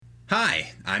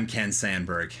Hi, I'm Ken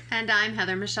Sandberg. And I'm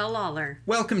Heather Michelle Lawler.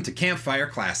 Welcome to Campfire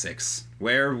Classics,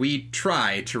 where we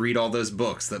try to read all those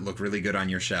books that look really good on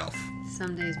your shelf.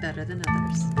 Some days better than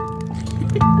others.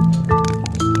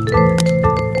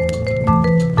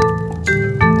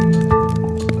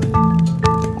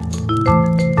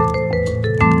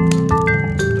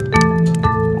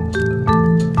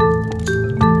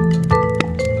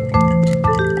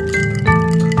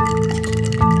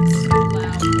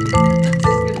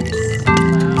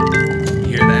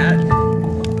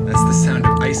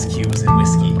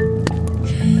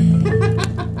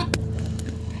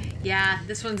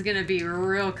 This one's gonna be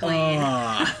real clean.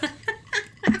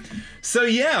 So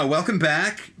yeah, welcome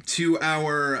back to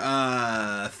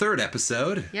our third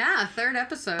episode. Yeah, third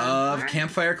episode of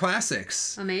Campfire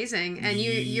Classics. Amazing, and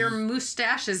your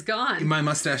mustache is gone. My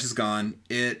mustache is gone.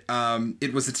 It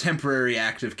was a temporary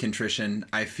act of contrition.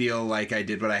 I feel like I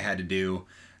did what I had to do,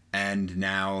 and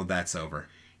now that's over.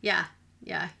 Yeah.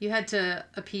 You had to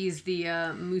appease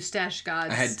the mustache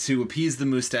gods. I had to appease the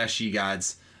mustache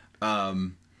gods.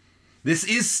 This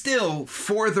is still,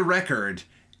 for the record,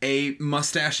 a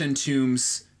Mustache and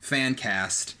Tombs fan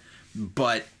cast,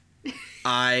 but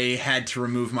I had to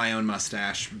remove my own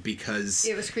mustache because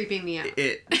it was creeping me out.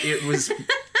 It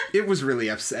was really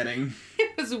upsetting.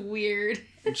 It was weird.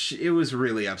 It was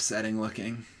really upsetting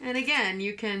looking. And again,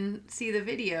 you can see the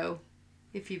video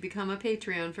if you become a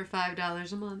Patreon for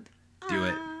 $5 a month. Do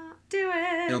it. Do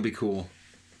it. It'll be cool.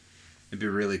 It'd be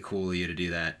really cool of you to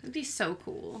do that. It'd be so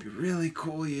cool. It'd be really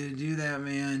cool of you to do that,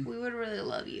 man. We would really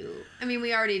love you. I mean,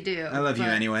 we already do. I love you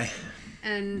anyway.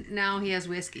 And now he has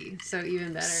whiskey, so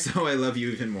even better. So I love you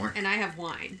even more. And I have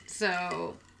wine.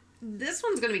 So this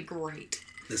one's going to be great.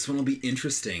 This one will be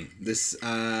interesting. This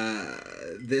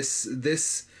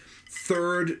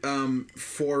third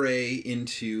foray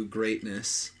into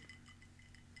greatness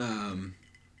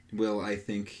will, I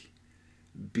think,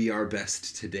 be our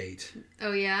best to date.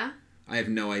 Oh, yeah? I have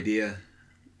no idea.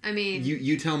 I mean...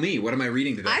 You tell me. What am I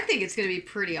reading today? I think it's going to be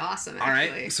pretty awesome, actually.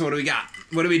 All right. So what do we got?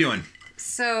 What are we doing?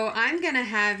 So I'm going to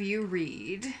have you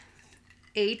read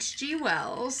H.G.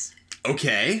 Wells.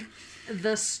 Okay.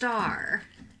 The Star.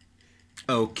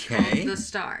 Okay. The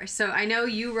Star. So I know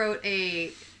you wrote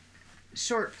a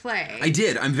short play. I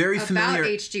did. I'm very familiar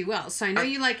about H.G. Wells. So I know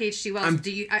you like H.G. Wells.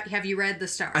 Have you read The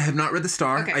Star? I have not read The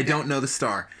Star. Okay, I don't know The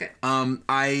Star. Good.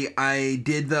 I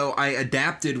did though. I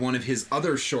adapted one of his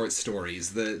other short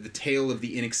stories, the Tale of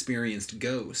the Inexperienced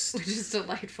Ghost, which is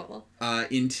delightful,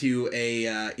 into a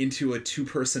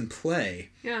 2-person play.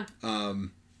 Yeah.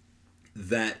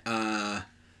 That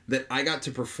I got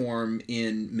to perform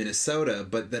in Minnesota,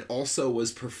 but that also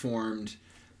was performed.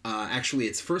 Actually,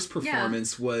 its first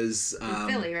performance was in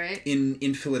Philly, right?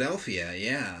 In Philadelphia,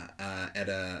 yeah, at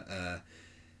a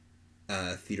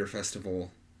theater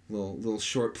festival, little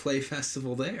short play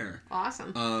festival there.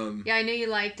 Awesome. Yeah, I knew you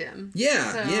liked him.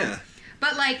 Yeah, yeah.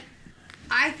 But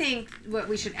I think what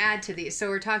we should add to these. So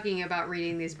we're talking about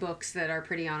reading these books that are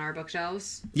pretty on our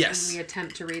bookshelves. Yes. And we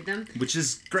attempt to read them, which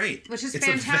is great. Which is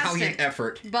fantastic. It's a valiant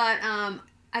effort. But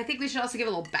I think we should also give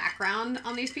a little background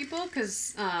on these people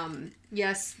because,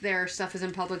 yes, their stuff is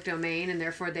in public domain and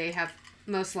therefore they have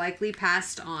most likely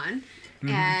passed on. Mm-hmm.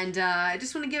 And I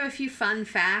just want to give a few fun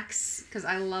facts because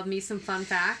I love me some fun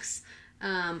facts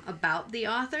about the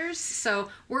authors. So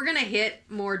we're going to hit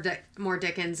more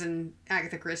Dickens and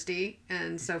Agatha Christie.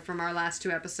 And so from our last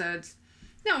 2 episodes,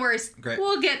 no worries. Great.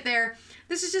 We'll get there.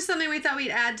 This is just something we thought we'd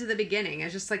add to the beginning.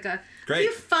 It's just like a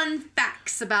few fun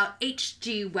facts about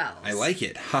H.G. Wells. I like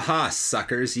it. Haha,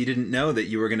 suckers. You didn't know that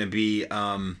you were going to be...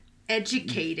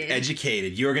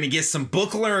 Educated. You were going to get some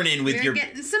book learning with You're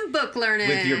getting some book learning.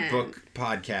 With your book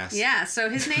podcast. Yeah, so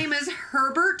his name is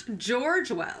Herbert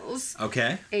George Wells.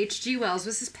 Okay. H.G. Wells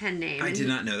was his pen name. I did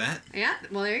not know that. Yeah,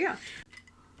 well, there you go.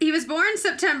 He was born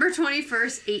September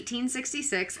 21st,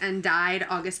 1866, and died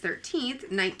August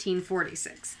 13th,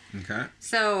 1946. Okay.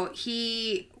 So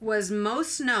he was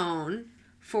most known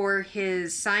for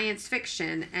his science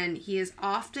fiction, and he is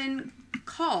often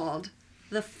called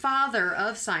the father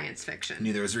of science fiction. I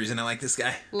knew there was a reason I like this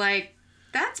guy.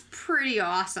 That's pretty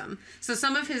awesome. So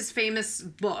some of his famous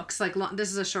books,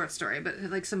 this is a short story,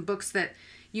 but some books that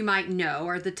you might know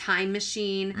are The Time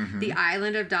Machine, mm-hmm. The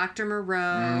Island of Dr. Moreau,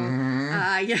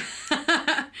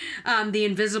 mm-hmm. The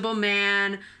Invisible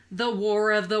Man, The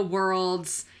War of the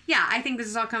Worlds. Yeah, I think this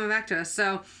is all coming back to us.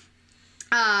 So,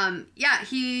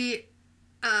 he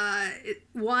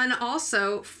won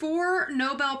also 4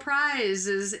 Nobel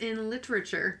Prizes in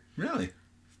literature. Really?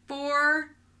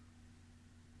 4.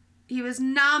 He was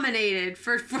nominated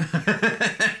for...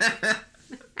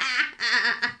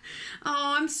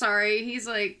 Oh, I'm sorry. He's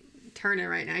turning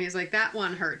right now. He's like, that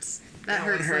one hurts. That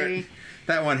hurts, lady.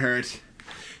 That one hurt.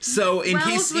 So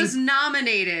Wells was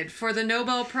nominated for the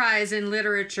Nobel Prize in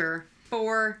Literature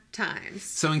 4 times.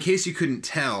 So in case you couldn't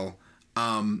tell,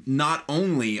 not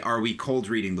only are we cold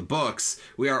reading the books,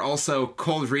 we are also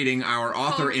cold reading our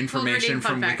author information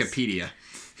from Wikipedia.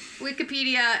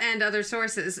 Wikipedia and other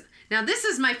sources. Now, this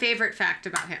is my favorite fact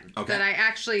about him. Okay. That I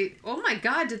actually... Oh my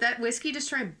god, did that whiskey just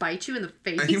try and bite you in the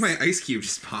face? I think my ice cube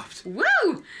just popped. Woo!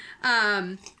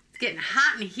 It's getting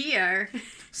hot in here.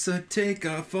 So take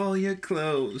off all your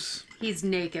clothes. He's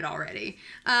naked already.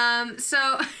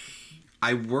 So...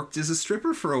 I worked as a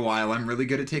stripper for a while. I'm really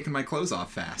good at taking my clothes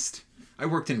off fast. I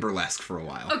worked in burlesque for a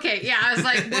while. Okay, yeah, I was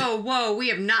like, whoa, we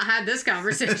have not had this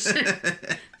conversation.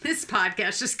 This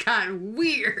podcast just got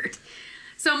weird.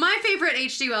 So my favorite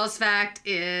H.G. Wells fact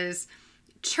is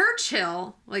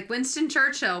Churchill, like Winston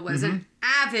Churchill, was an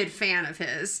avid fan of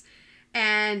his.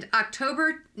 And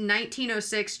October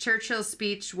 1906, Churchill's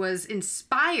speech was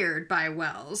inspired by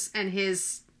Wells and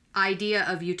his idea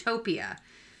of utopia.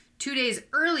 2 days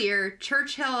earlier,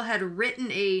 Churchill had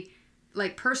written a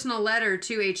personal letter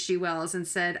to H.G. Wells and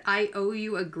said, "I owe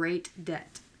you a great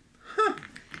debt." Huh.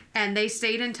 And they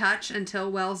stayed in touch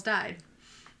until Wells died.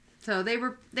 So they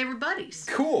were buddies.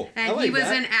 Cool. And he was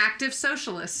an active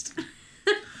socialist.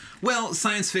 Well,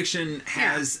 science fiction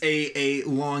has a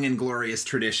long and glorious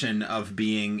tradition of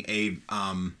being a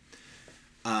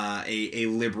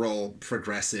liberal,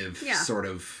 progressive sort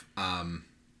of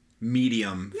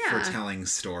medium for telling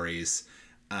stories.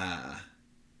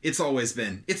 It's always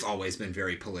been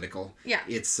very political. Yeah.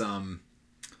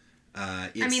 They're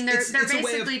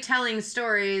basically telling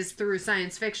stories through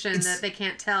science fiction that they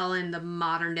can't tell in the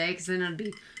modern day because then it'd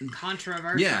be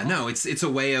controversial. Yeah, no, it's a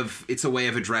way of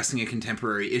addressing a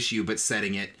contemporary issue, but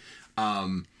setting it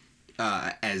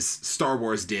as Star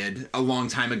Wars did a long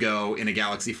time ago in a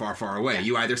galaxy far, far away. Yeah.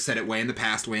 You either set it way in the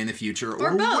past, way in the future,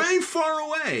 or way far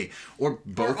away, or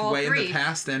both way in the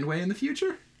past and way in the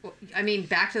future. Well, I mean,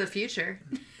 Back to the Future.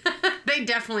 They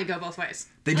definitely go both ways.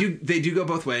 They do go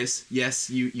both ways. Yes,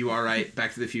 you are right.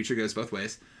 Back to the Future goes both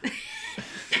ways. I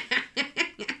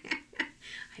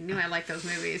knew I liked those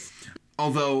movies.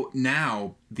 Although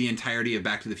now the entirety of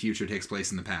Back to the Future takes place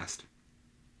in the past.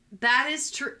 That is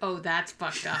true. Oh, that's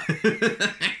fucked up.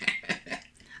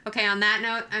 Okay, on that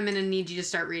note, I'm going to need you to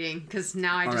start reading because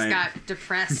now I just got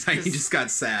depressed. Now you just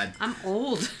got sad. I'm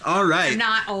old. All right. I'm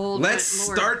not old. Let's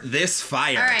start this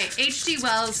fire. All right, H.G.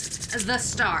 Wells, The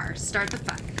Star. Start the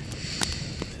fire.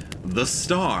 The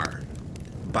Star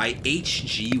by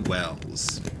H.G.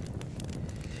 Wells.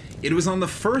 It was on the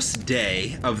first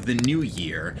day of the new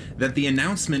year that the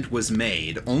announcement was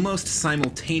made, almost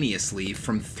simultaneously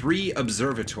from 3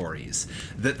 observatories,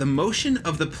 that the motion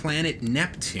of the planet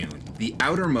Neptune, the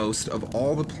outermost of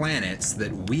all the planets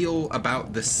that wheel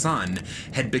about the sun,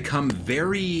 had become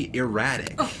very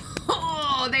erratic.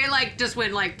 Oh, they just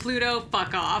went Pluto,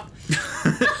 fuck off.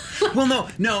 Well,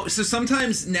 no. So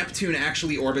sometimes Neptune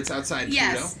actually orbits outside Pluto.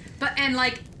 Yes, but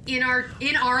in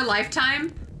our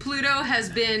lifetime, Pluto has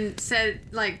been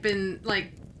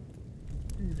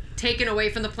taken away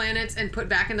from the planets and put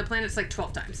back in the planets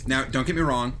 12 times. Now, don't get me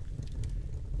wrong.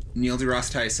 Neil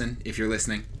deGrasse Tyson, if you're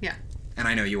listening. Yeah. And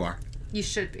I know you are. You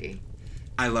should be.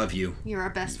 I love you. You're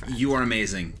our best friend. You are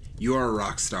amazing. You are a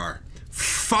rock star.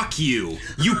 Fuck you.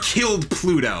 You killed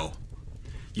Pluto.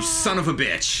 You son of a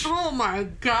bitch. Oh my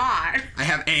god. I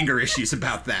have anger issues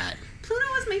about that. Pluto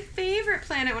was my favorite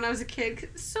planet when I was a kid. 'Cause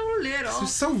it was so little. It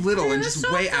was so little and just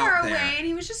so way out there. Away, and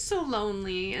he was just so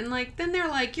lonely. And then they're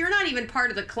like, "You're not even part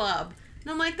of the club."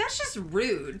 And I'm like, "That's just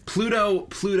rude." Pluto.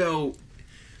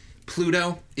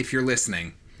 If you're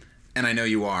listening, and I know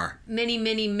you are. Many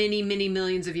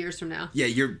millions of years from now. Yeah,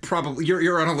 you're probably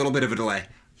you're on a little bit of a delay.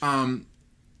 And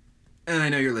I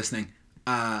know you're listening.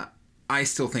 I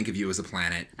still think of you as a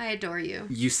planet. I adore you.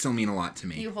 You still mean a lot to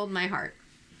me. You hold my heart.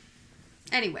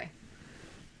 Anyway,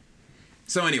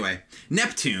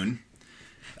 Neptune.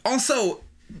 Also,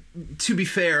 to be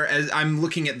fair, as I'm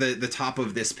looking at the top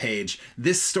of this page,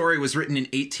 this story was written in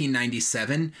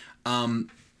 1897.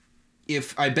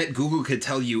 If I bet Google could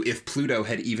tell you if Pluto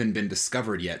had even been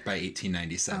discovered yet by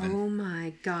 1897. Oh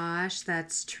my gosh,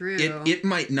 that's true. It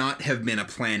might not have been a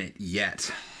planet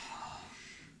yet.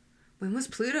 When was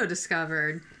Pluto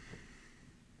discovered?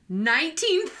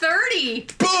 1930.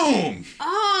 Boom!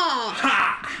 Oh!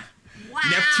 Ha! Wow!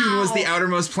 Neptune was the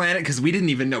outermost planet because we didn't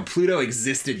even know Pluto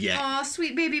existed yet. Oh,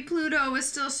 sweet baby Pluto was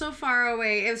still so far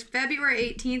away. It was February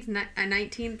 18th,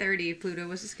 1930. Pluto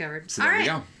was discovered. So there we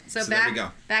go. So there we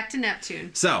go. Back to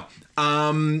Neptune. So,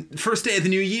 first day of the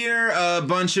new year, a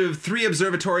bunch of 3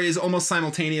 observatories almost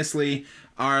simultaneously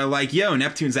are like, yo,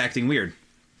 Neptune's acting weird.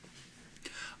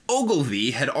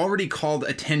 Ogilvy had already called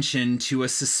attention to a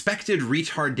suspected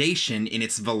retardation in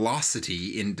its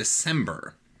velocity in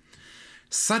December.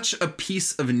 Such a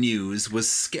piece of news was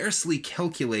scarcely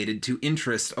calculated to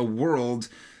interest a world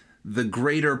the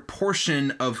greater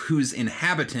portion of whose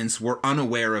inhabitants were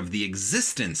unaware of the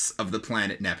existence of the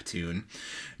planet Neptune,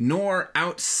 nor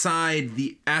outside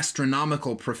the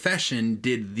astronomical profession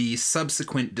did the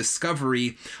subsequent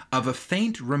discovery of a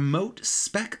faint remote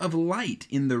speck of light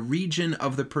in the region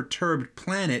of the perturbed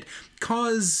planet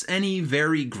cause any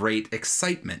very great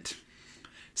excitement.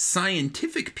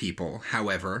 Scientific people,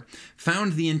 however,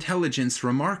 found the intelligence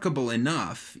remarkable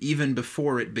enough, even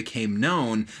before it became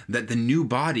known that the new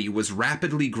body was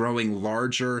rapidly growing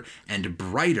larger and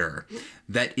brighter,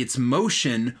 that its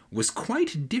motion was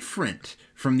quite different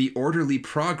from the orderly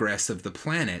progress of the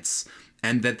planets,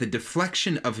 and that the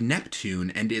deflection of Neptune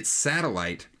and its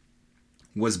satellite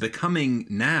was becoming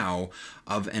now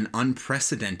of an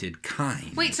unprecedented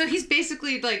kind. Wait, so he's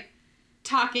basically, like,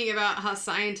 talking about how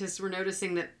scientists were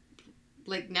noticing that,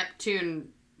 like, Neptune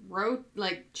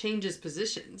changes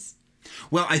positions.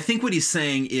 Well, I think what he's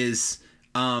saying is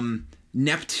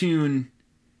Neptune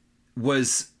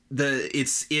was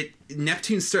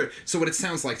Neptune started. So what it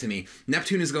sounds like to me,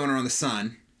 Neptune is going around the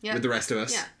sun with the rest of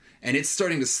us. Yeah. And it's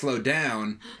starting to slow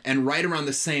down, and right around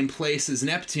the same place as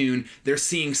Neptune, they're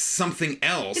seeing something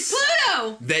else. It's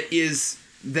Pluto. That is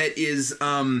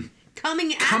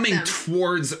coming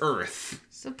towards Earth.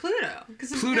 So Pluto,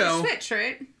 because Pluto switch,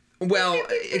 right? Well,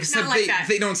 except like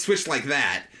they don't switch like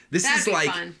that. This is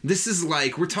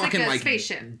like we're talking like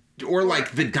spaceship or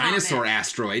like the dinosaur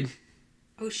asteroid.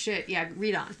 Oh shit! Yeah,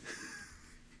 read on.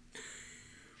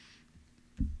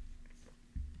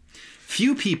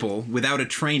 Few people without a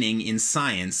training in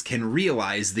science can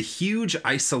realize the huge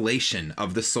isolation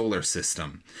of the solar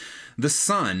system. The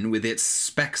sun, with its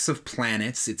specks of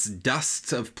planets, its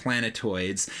dust of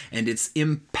planetoids, and its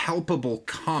impalpable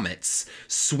comets,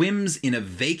 swims in a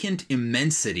vacant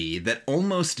immensity that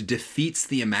almost defeats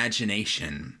the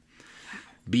imagination.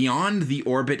 Beyond the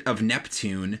orbit of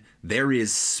Neptune, there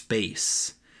is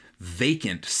space.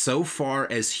 Vacant so far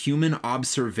as human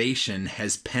observation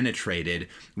has penetrated,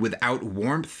 without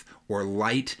warmth or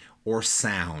light or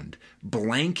sound.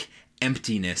 Blank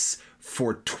emptiness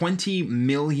for 20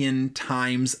 million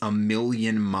times a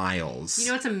million miles. You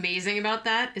know what's amazing about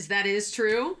that is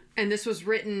true, and this was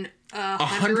written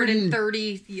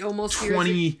 130 almost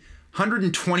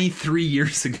 123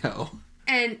 years ago.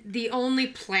 And the only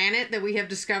planet that we have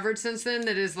discovered since then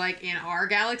that is like in our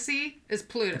galaxy is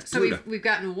Pluto. So we've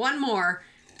gotten one more,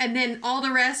 and then all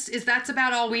the rest that's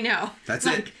about all we know. That's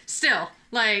like, it. Still,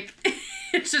 like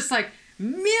it's just like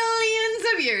millions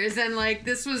of years, and like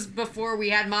this was before we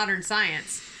had modern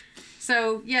science.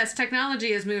 So yes,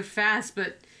 technology has moved fast,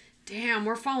 but damn,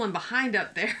 we're falling behind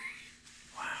up there.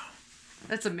 Wow.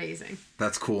 That's amazing.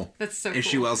 That's cool. That's so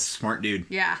H.G. cool. Wells is a smart dude.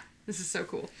 Yeah, this is so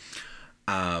cool.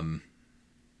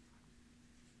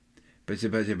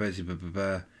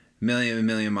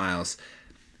 Million miles.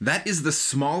 That is the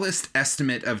smallest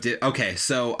estimate of...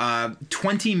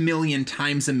 20 million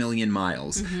times a million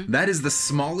miles. Mm-hmm. That is the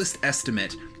smallest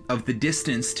estimate of the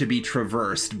distance to be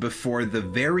traversed before the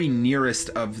very nearest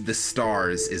of the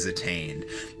stars is attained.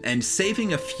 And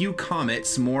saving a few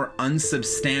comets more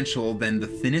unsubstantial than the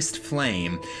thinnest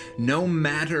flame, no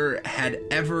matter had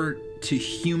ever to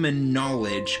human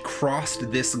knowledge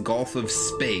crossed this gulf of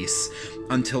space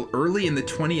until early in the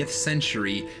 20th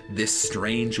century this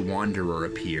strange wanderer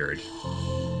appeared.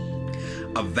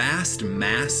 A vast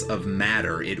mass of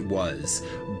matter it was,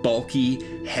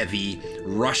 bulky, heavy,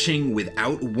 rushing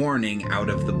without warning out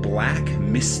of the black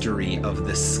mystery of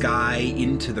the sky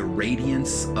into the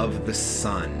radiance of the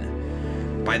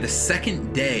sun. By the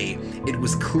second day, it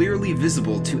was clearly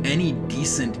visible to any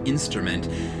decent instrument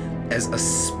as a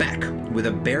speck with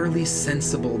a barely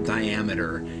sensible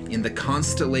diameter in the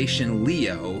constellation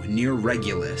Leo near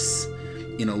Regulus.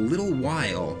 In a little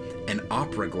while, an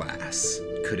opera glass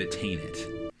could attain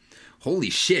it. Holy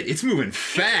shit, it's moving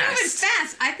fast! It's moving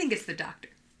fast! I think it's the Doctor.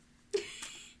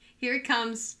 Here it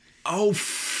comes. Oh,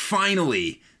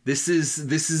 finally! This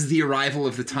is the arrival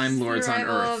of the Time Lords on Earth.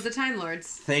 The arrival of the Time Lords.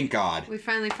 Thank God. We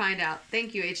finally find out.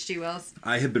 Thank you, H.G. Wells.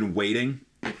 I have been waiting.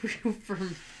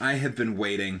 I have been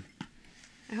waiting.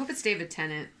 I hope it's David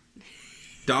Tennant.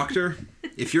 Doctor,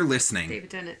 if you're listening... David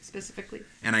Tennant, specifically.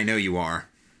 And I know you are.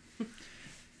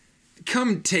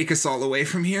 Come take us all away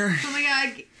from here. Oh my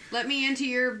God, let me into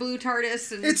your blue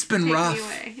TARDIS and it's been take rough. me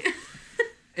away.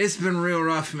 It's been real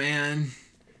rough, man.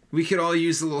 We could all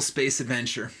use a little space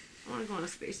adventure. I want to go on a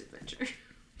space adventure.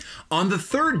 On the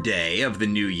third day of the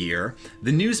new year,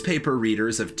 the newspaper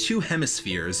readers of two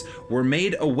hemispheres were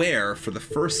made aware for the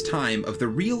first time of the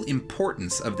real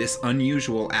importance of this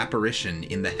unusual apparition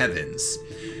in the heavens.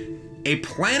 A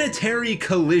planetary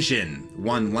collision,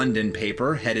 one London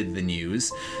paper headed the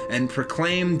news, and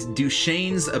proclaimed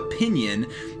Duchesne's opinion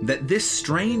that this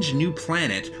strange new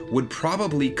planet would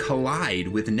probably collide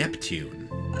with Neptune.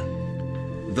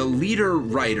 The leader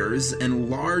writers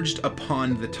enlarged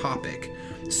upon the topic,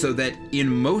 so that in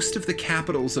most of the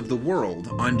capitals of the world,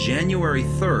 on January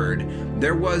 3rd,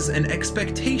 there was an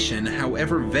expectation,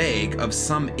 however vague, of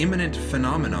some imminent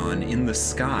phenomenon in the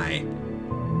sky.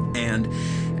 And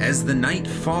as the night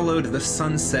followed the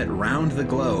sunset round the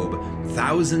globe,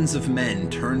 thousands of men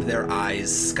turned their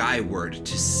eyes skyward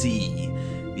to see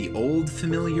the old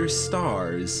familiar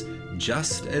stars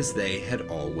just as they had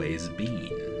always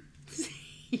been.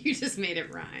 You just made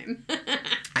it rhyme.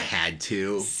 I had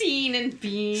to. Seen and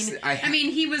been. I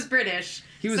mean, he was British.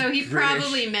 He British.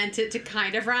 Probably meant it to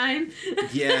kind of rhyme.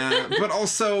 Yeah, but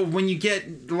also when you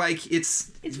get, like,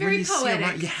 it's very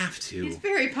poetic. You have to. It's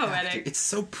very poetic. It's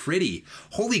so pretty.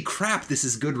 Holy crap, this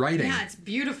is good writing. Yeah, it's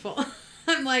beautiful.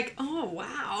 I'm like, oh,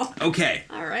 wow. Okay.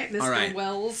 All right, Mr.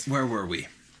 Wells. Where were we?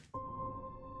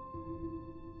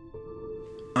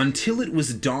 Until it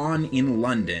was dawn in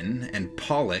London, and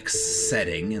Pollux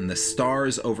setting, and the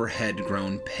stars overhead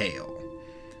grown pale.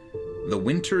 The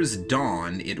winter's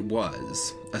dawn it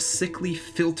was, a sickly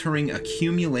filtering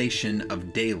accumulation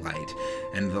of daylight,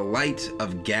 and the light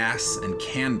of gas and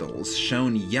candles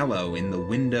shone yellow in the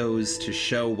windows to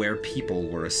show where people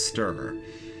were astir.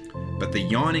 But the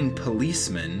yawning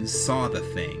policemen saw the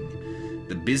thing.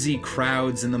 The busy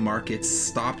crowds in the markets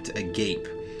stopped agape.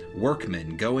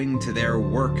 Workmen going to their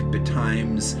work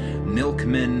betimes,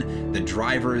 milkmen, the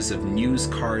drivers of news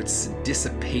carts,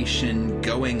 dissipation,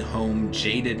 going home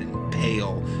jaded and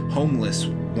pale, homeless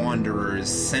wanderers,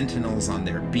 sentinels on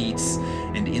their beats,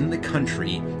 and in the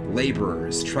country,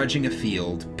 laborers trudging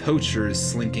afield, poachers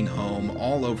slinking home,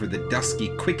 all over the dusky,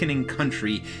 quickening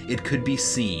country it could be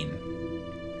seen.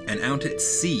 And out at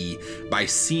sea, by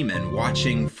seamen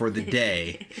watching for the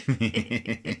day.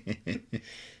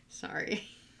 Sorry.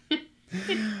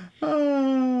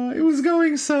 Oh, it was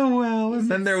going so well.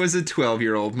 And then there was a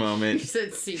 12-year-old moment. You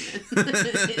said seaman.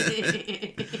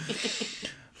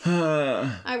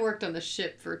 I worked on the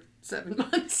ship for 7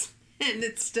 months, and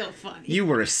it's still funny. You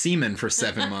were a seaman for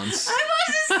 7 months. I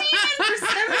was a seaman for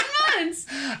 7 months!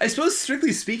 I suppose,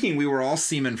 strictly speaking, we were all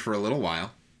seamen for a little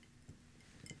while.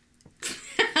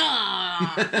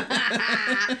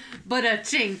 But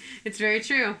ching, it's very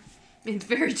true. It's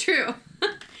very true.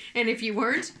 And if you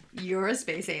weren't, you're a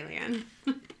space alien.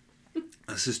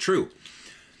 This is true.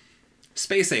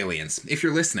 Space aliens, if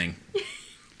you're listening.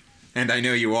 And I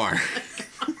know you are.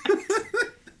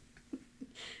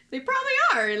 They probably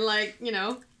are in, like,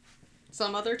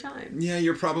 some other time. Yeah,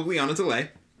 you're probably on a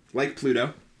delay. Like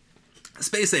Pluto.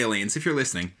 Space aliens, if you're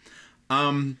listening.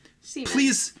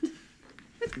 Please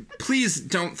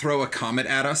don't throw a comet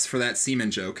at us for that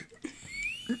semen joke.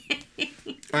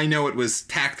 I know it was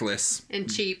tactless. And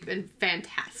cheap and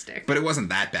fantastic. But it wasn't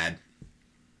that bad.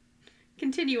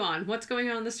 Continue on. What's going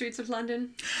on in the streets of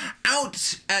London?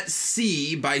 Out at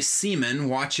sea by seamen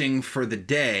watching for the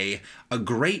day, a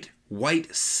great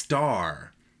white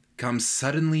star comes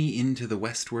suddenly into the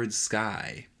westward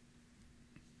sky.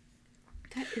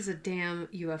 That is a damn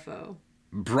UFO.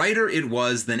 Brighter it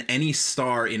was than any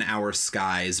star in our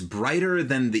skies, brighter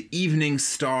than the evening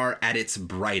star at its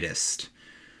brightest.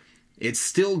 It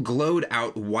still glowed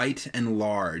out white and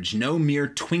large, no mere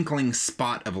twinkling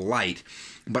spot of light,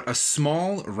 but a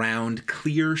small, round,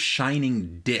 clear,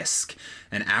 shining disk,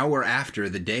 an hour after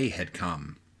the day had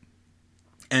come.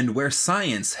 And where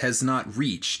science has not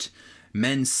reached,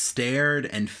 men stared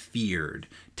and feared,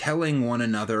 telling one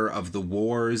another of the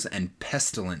wars and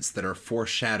pestilence that are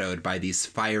foreshadowed by these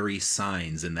fiery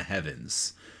signs in the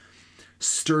heavens.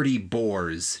 Sturdy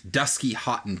Boers, dusky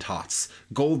Hottentots,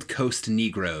 Gold Coast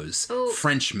Negroes,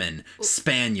 Frenchmen,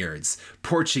 Spaniards,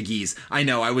 Portuguese. I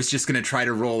know, I was just going to try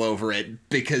to roll over it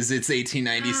because it's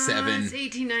 1897. It's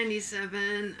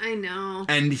 1897, I know.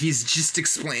 And he's just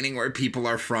explaining where people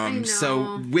are from.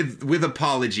 So with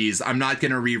apologies, I'm not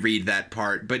going to reread that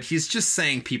part, but he's just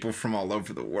saying people from all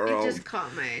over the world. It just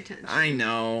caught my attention. I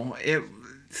know.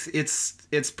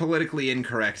 It's politically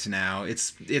incorrect now.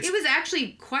 It was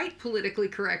actually quite politically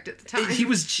correct at the time. He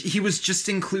was just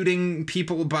including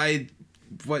people by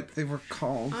what they were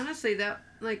called. Honestly, that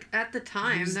at the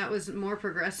time that was more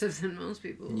progressive than most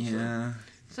people. Yeah.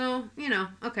 So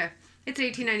okay. It's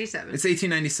 1897. It's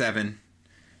 1897,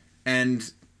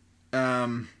 and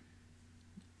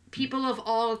people of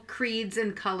all creeds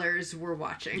and colors were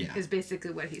watching, Yeah. is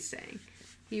basically what he's saying.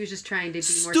 He was just trying to be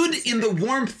more Stood specific. in the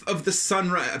warmth of the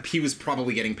sunrise. He was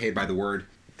probably getting paid by the word.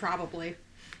 Probably.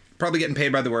 Probably getting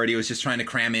paid by the word. He was just trying to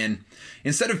cram in.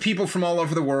 Instead of people from all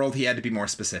over the world, he had to be more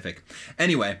specific.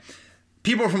 Anyway,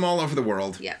 people from all over the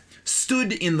world Yeah.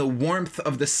 stood in the warmth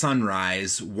of the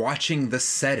sunrise watching the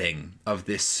setting of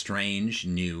this strange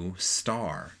new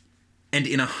star. And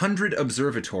in 100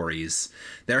 observatories,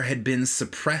 there had been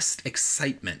suppressed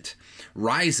excitement,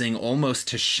 rising almost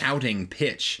to shouting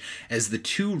pitch as the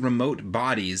two remote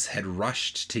bodies had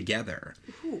rushed together,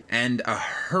 and a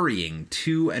hurrying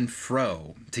to and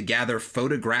fro to gather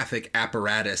photographic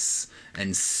apparatus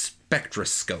and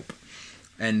spectroscope,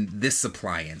 and this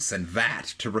appliance and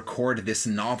that to record this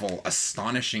novel,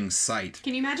 astonishing sight.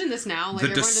 Can you imagine this now? Like The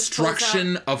everyone just pulls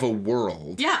destruction out- of a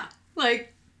world. Yeah.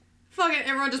 Like, fucking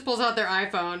everyone just pulls out their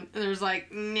iPhone and there's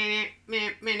like, meh, meh,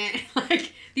 meh, meh.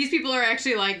 Like, these people are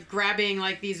actually like grabbing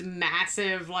like these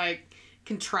massive like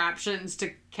contraptions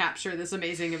to capture this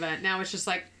amazing event. Now it's just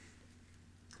like,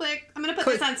 click, I'm gonna put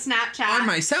Click this on Snapchat. On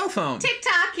my cell phone.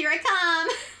 TikTok, here I come.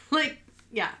 Like,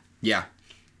 yeah. Yeah.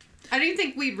 I don't even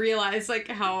think we realize like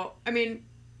how, I mean,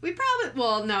 we probably,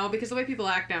 well, no, because the way people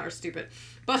act now are stupid.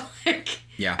 But like,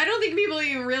 Yeah. I don't think people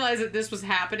even realize that this was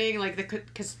happening, like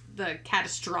the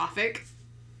catastrophic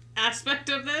aspect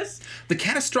of this. The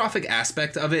catastrophic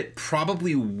aspect of it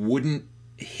probably wouldn't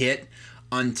hit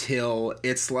until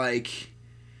it's like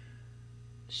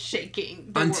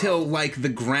Shaking. The until world. like the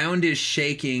ground is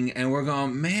shaking and we're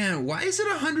going, man, why is it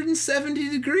 170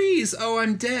 degrees? Oh,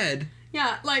 I'm dead.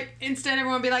 Yeah, like, instead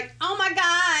everyone would be like, oh my god,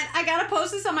 I gotta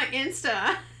post this on my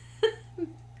Insta.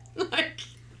 Like,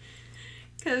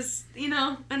 because, you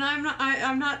know, and I'm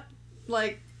not,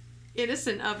 like,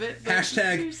 innocent of it. But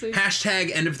seriously.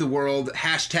 Hashtag end of the world.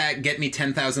 Hashtag get me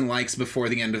 10,000 likes before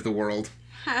the end of the world.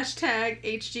 Hashtag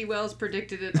H.G. Wells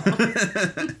predicted it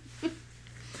all.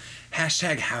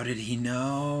 Hashtag how did he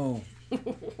know?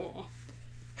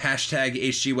 Hashtag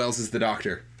H.G. Wells is the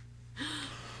doctor.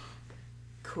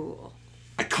 Cool.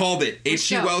 I called it.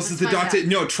 H.G. go. Wells is Let's the find doctor. out.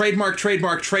 No,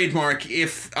 trademark.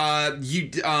 If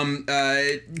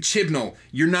Chibnall,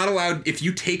 you're not allowed. If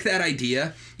you take that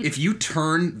idea, if you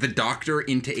turn the doctor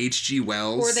into H.G.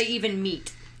 Wells, Or they even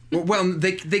meet. well,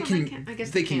 they can. can- I guess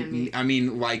they can meet. I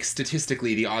mean, like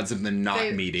statistically, the odds of them not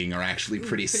They- meeting are actually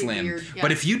pretty slim. weird, yeah.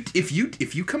 But if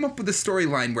you come up with a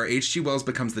storyline where H.G. Wells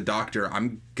becomes the doctor,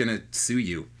 I'm gonna sue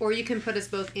you. Or you can put us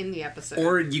both in the episode.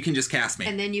 Or you can just cast me.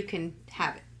 and then you can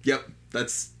have it. Yep,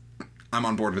 I'm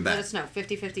on board with Let that. us know.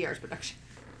 50-50 ours production.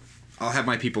 I'll have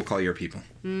my people call your people.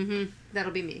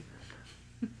 That'll be me.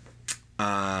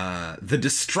 The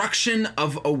destruction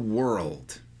of a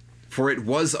world. For it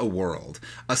was a world,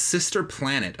 a sister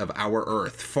planet of our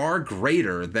Earth, far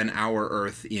greater than our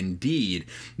Earth indeed,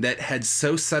 that had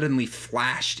so suddenly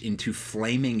flashed into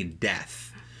flaming death.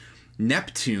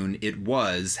 Neptune, it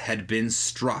was, had been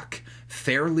struck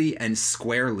fairly and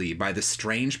squarely by the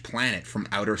strange planet from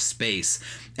outer space,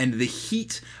 and the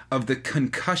heat of the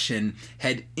concussion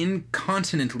had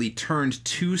incontinently turned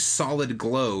two solid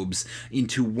globes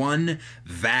into one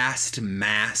vast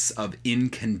mass of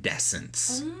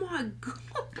incandescence. Oh my god.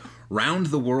 Round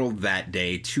the world that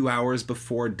day, 2 hours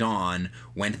before dawn,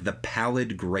 went the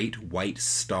pallid great white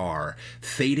star,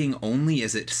 fading only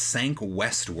as it sank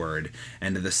westward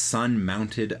and the sun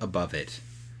mounted above it.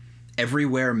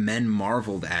 Everywhere men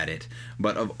marveled at it,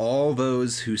 but of all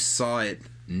those who saw it,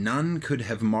 none could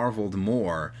have marveled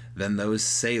more than those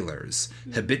sailors,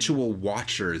 habitual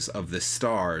watchers of the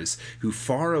stars, who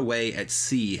far away at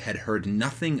sea had heard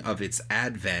nothing of its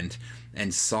advent,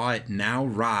 and saw it now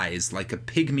rise like a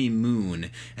pygmy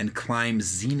moon, and climb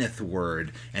zenithward,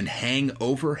 and hang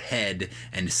overhead,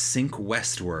 and sink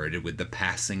westward with the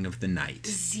passing of the night.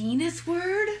 Zenith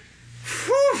word?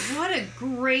 What a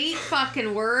great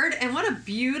fucking word, and what a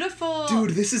beautiful...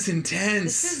 Dude, this is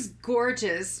intense. This is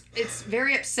gorgeous. It's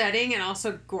very upsetting and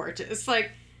also gorgeous.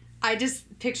 Like, I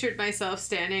just pictured myself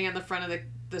standing on the front of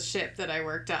the ship that I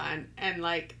worked on and,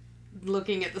 like,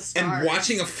 looking at the stars. And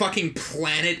watching a fucking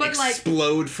planet But, like-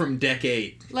 explode from deck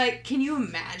 8. Like, can you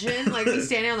imagine, like, me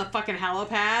standing on the fucking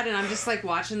helipad and I'm just, like,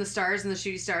 watching the stars and the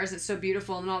shooting stars. It's so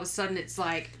beautiful. And then all of a sudden it's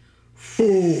like...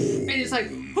 and it's like,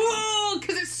 oh,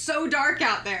 because it's so dark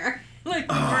out there. Like, you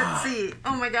can't see.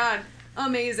 Oh my god.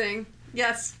 Amazing.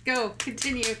 Yes, go.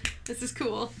 Continue. This is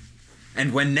cool.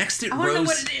 And when next it I wanna know rose,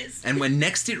 what it is. and when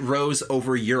next it rose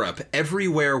over Europe,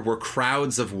 everywhere were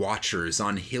crowds of watchers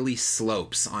on hilly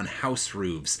slopes, on house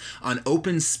roofs, on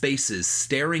open spaces,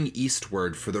 staring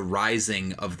eastward for the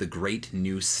rising of the great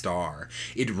new star.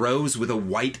 It rose with a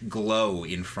white glow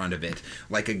in front of it,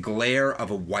 like a glare of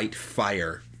a white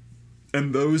fire.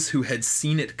 And those who had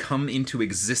seen it come into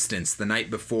existence the night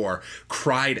before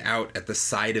cried out at the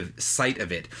sight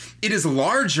of it. "It is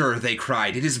larger," they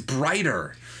cried. "It is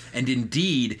brighter." And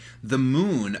indeed, the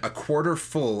moon, a quarter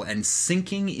full and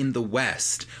sinking in the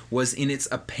west, was in its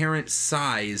apparent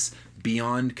size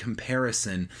beyond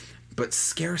comparison, but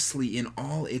scarcely in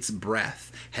all its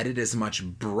breadth had it as much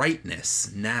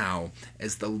brightness now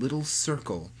as the little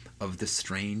circle of the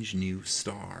strange new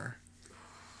star.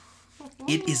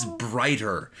 "It is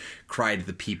brighter," cried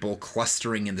the people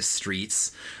clustering in the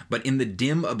streets, but in the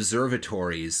dim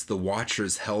observatories the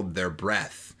watchers held their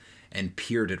breath and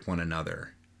peered at one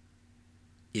another.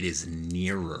 "It is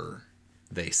nearer,"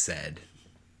 they said.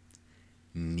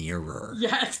 "Nearer."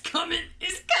 Yeah, it's coming.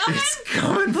 It's coming. It's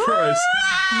coming for us.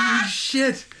 Holy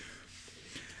shit.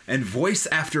 And voice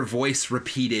after voice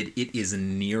repeated, "It is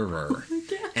nearer."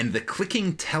 And the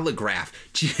clicking telegraph,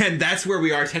 and that's where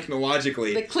we are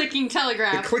technologically. The clicking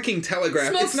telegraph. The clicking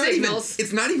telegraph. Smoke It's not signals. even.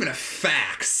 It's not even a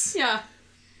fax. Yeah.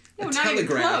 No, A not even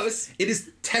telegraph. close. It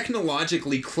is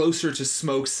technologically closer to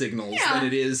smoke signals Yeah. than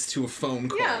it is to a phone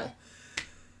call. Yeah.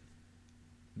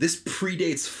 This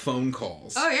predates phone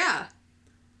calls. Oh, yeah.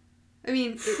 I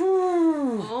mean,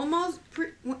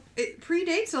 it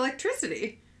predates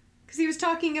electricity. Because he was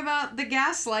talking about the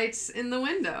gas lights in the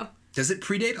window. Does it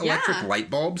predate electric Yeah. light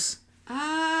bulbs?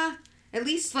 At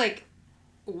least, like,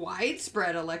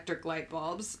 widespread electric light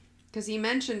bulbs. Because he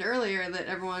mentioned earlier that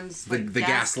everyone's, like, The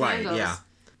gas light, candles. yeah.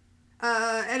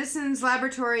 Edison's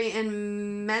laboratory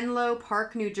in Menlo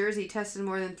Park, New Jersey, tested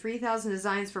more than 3,000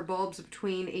 designs for bulbs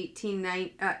between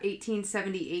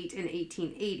 1878 and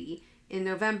 1880. In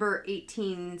November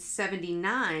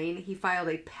 1879, he filed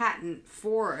a patent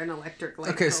for an electric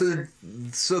light filter.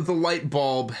 so the light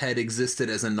bulb had existed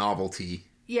as a novelty.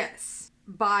 Yes.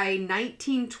 By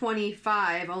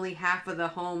 1925, only half of the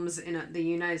homes in the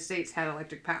United States had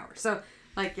electric power. So,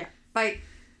 like, yeah.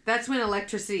 That's when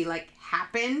electricity, like,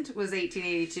 happened, was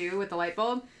 1882 with the light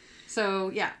bulb. So,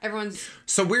 yeah, everyone's...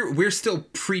 So we're still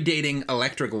predating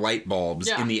electric light bulbs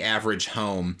Yeah. in the average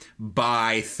home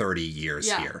by 30 years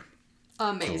Yeah. here.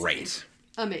 Amazing. Great.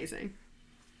 Amazing.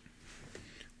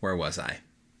 Where was I?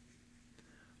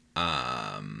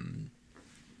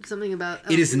 Something about...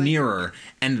 It is nearer,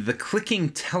 and the clicking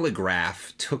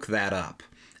telegraph took that up,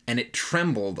 and it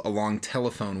trembled along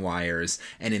telephone wires,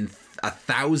 and in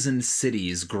 1,000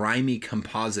 cities, grimy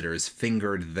compositors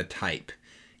fingered the type.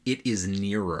 It is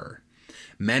nearer.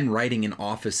 Men writing in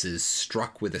offices,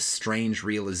 struck with a strange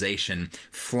realization,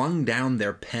 flung down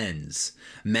their pens.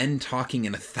 Men talking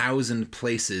in 1,000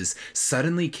 places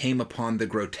suddenly came upon the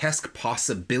grotesque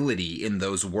possibility in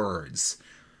those words.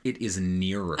 It is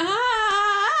nearer.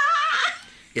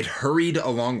 It hurried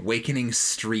along wakening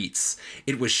streets.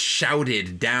 It was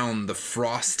shouted down the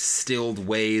frost-stilled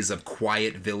ways of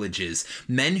quiet villages.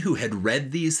 Men who had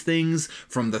read these things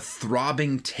from the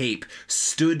throbbing tape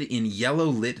stood in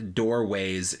yellow-lit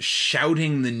doorways,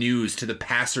 shouting the news to the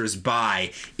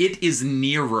passers-by. It is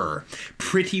nearer.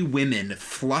 Pretty women,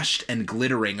 flushed and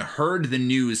glittering, heard the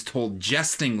news told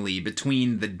jestingly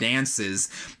between the dances,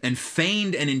 and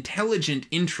feigned an intelligent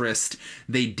interest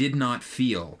they did not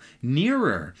feel.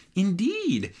 Nearer,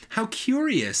 indeed. How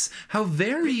curious. How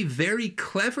very, very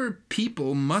clever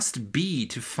people must be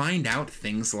to find out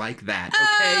things like that.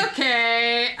 Okay?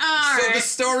 Okay, alright. So the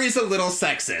story's a little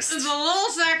sexist. It's a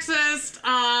little sexist.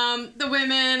 The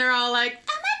women are all like,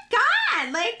 oh my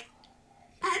god, like,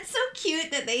 that's so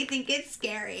cute that they think it's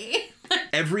scary.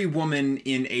 Every woman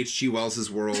in H.G.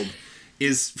 Wells's world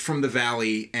is from the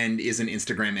Valley and is an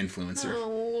Instagram influencer. Oh,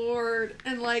 Lord.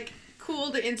 And, like,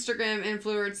 cool to Instagram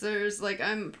influencers. Like,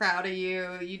 I'm proud of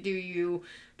you. You do you.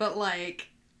 But, like,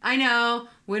 I know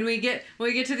when we get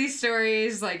to these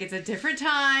stories, like, it's a different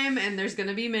time, and there's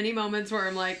gonna be many moments where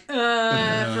I'm like,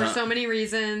 for so many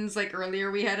reasons. Like,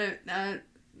 earlier we had a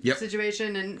Yep.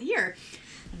 situation, and here.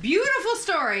 Beautiful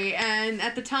story. And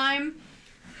at the time,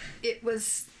 it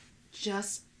was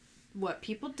just what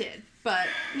people did. But,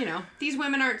 you know, these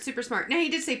women aren't super smart. Now, he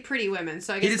did say pretty women,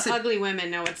 so I guess the ugly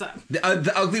women know what's up. The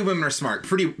ugly women are smart.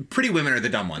 Pretty women are the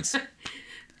dumb ones.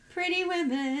 Pretty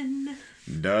women.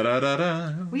 Da da da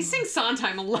da. We sing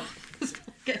Sondheim a lot.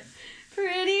 Pretty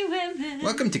Pretty women.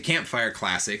 Welcome to Campfire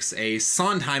Classics, a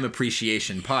Sondheim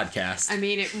appreciation podcast. I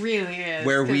mean, it really is.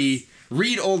 Where we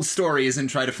read old stories and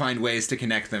try to find ways to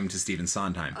connect them to Stephen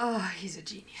Sondheim. Oh, he's a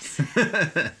genius.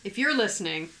 If you're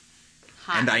listening,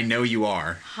 hi. And I know you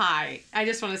are. Hi. I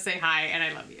just want to say hi and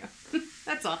I love you.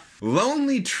 That's all.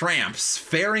 Lonely tramps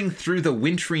faring through the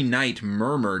wintry night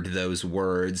murmured those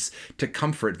words to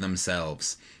comfort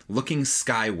themselves, looking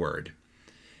skyward.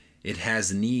 It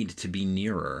has need to be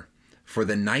nearer, for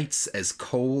the night's as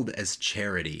cold as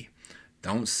charity.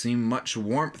 Don't seem much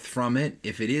warmth from it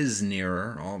if it is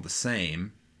nearer, all the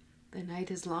same. The night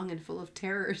is long and full of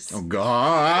terrors. Oh, God!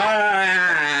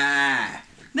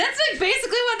 That's like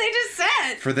basically what they just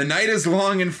said. For the night is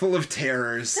long and full of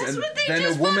terrors. That's and what they then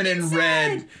just a woman in fucking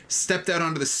red said. stepped out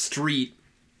onto the street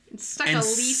Stuck and a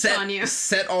leash on you.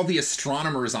 set all the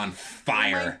astronomers on Oh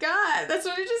fire. my god, that's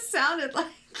what it just sounded like.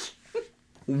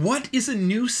 What is a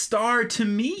new star to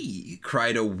me?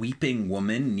 Cried a weeping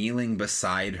woman kneeling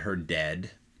beside her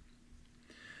dead.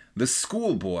 The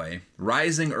schoolboy,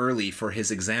 rising early for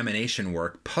his examination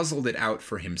work, puzzled it out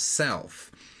for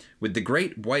himself, with the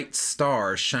great white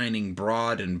star shining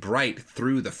broad and bright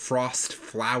through the frost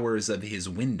flowers of his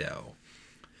window.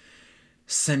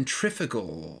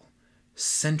 Centrifugal,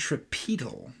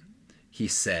 centripetal, he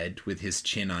said with his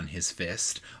chin on his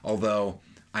fist, although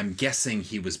I'm guessing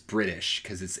he was British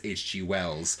because it's H.G.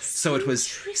 Wells. So it was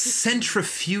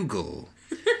centrifugal,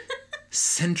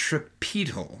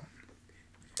 centripetal,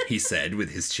 he said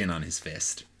with his chin on his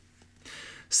fist.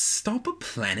 Stop a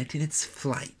planet in its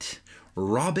flight,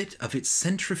 rob it of its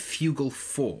centrifugal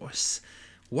force.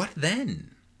 What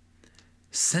then?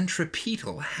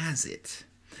 Centripetal has it,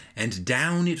 and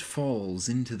down it falls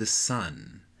into the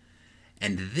sun.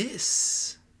 And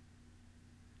this...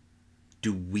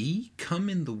 Do we come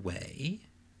in the way?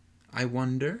 I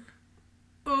wonder.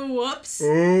 Oh, whoops.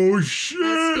 Oh, shit!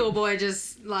 That schoolboy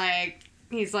just,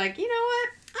 he's like, you know what?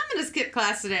 I'm going to skip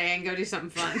class today and go do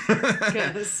something fun.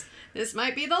 Because this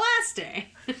might be the last day.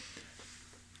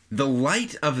 The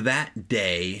light of that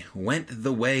day went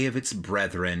the way of its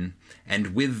brethren,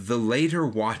 and with the later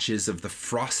watches of the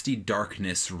frosty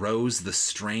darkness rose the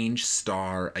strange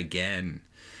star again.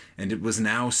 And it was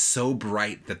now so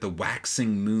bright that the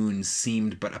waxing moon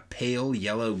seemed but a pale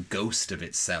yellow ghost of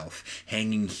itself,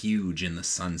 hanging huge in the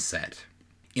sunset.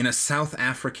 In a South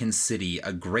African city,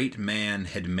 a great man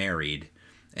had married,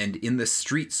 and in the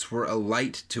streets were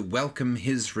alight to welcome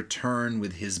his return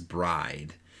with his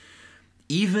bride.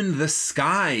 Even the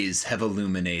skies have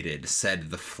illuminated,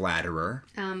 said the flatterer.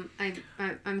 I'm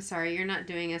sorry, you're not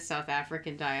doing a South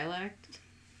African dialect?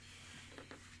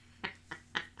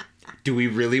 Do we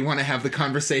really want to have the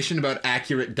conversation about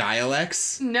accurate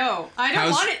dialects? No, I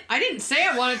don't want it. I didn't say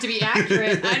I want it to be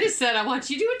accurate. I just said I want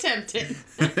you to attempt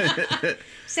it.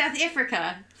 South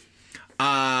Africa.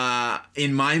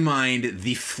 In my mind,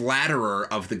 the flatterer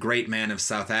of the great man of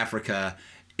South Africa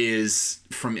is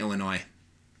from Illinois.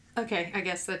 Okay, I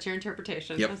guess that's your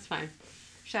interpretation. Yep. That's fine.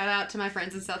 Shout out to my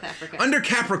friends in South Africa. Under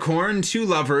Capricorn, two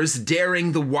lovers,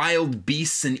 daring the wild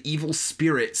beasts and evil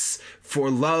spirits for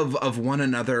love of one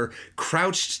another,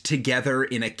 crouched together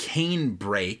in a cane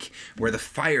brake where the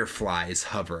fireflies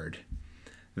hovered.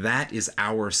 That is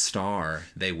our star,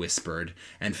 they whispered,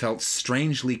 and felt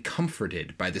strangely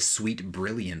comforted by the sweet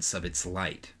brilliance of its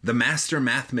light. The master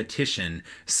mathematician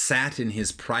sat in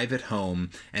his private home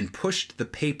and pushed the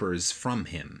papers from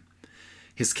him.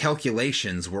 His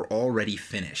calculations were already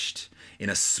finished. In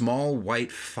a small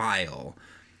white file,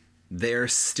 there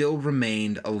still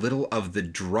remained a little of the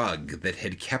drug that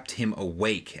had kept him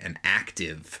awake and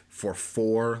active for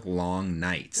 4 long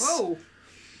nights. Whoa.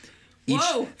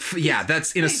 Whoa. Yeah,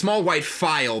 that's in a small white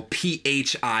file,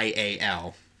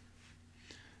 PHIAL.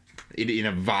 In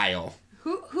a vial.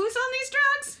 Who's on these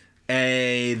drugs?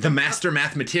 The master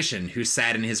mathematician who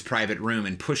sat in his private room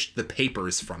and pushed the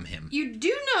papers from him. You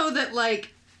do know that,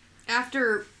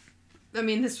 after... I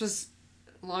mean, this was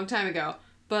a long time ago,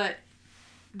 but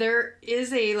there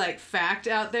is a, fact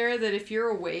out there that if you're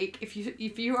awake, if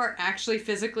you are actually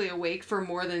physically awake for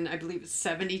more than, I believe it's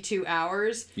 72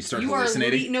 hours... You start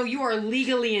hallucinating? You are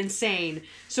legally insane.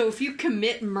 So if you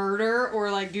commit murder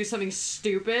or, do something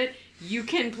stupid, you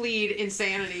can plead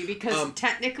insanity because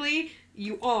technically...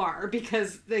 You are,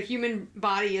 because the human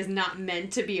body is not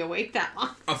meant to be awake that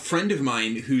long. A friend of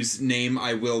mine, whose name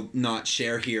I will not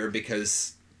share here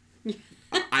because,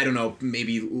 I don't know,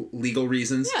 maybe legal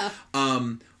reasons,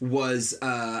 was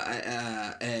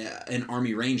an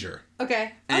Army Ranger.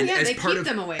 Okay. And they keep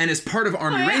them awake. And as part of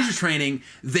Army Ranger training,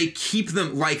 they keep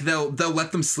them, they'll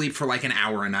let them sleep for an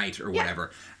hour a night or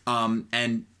whatever.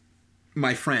 And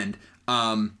my friend...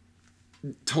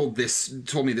 told me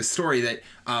this story that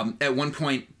at one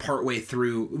point partway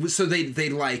through, so they'd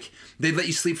let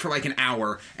you sleep for like an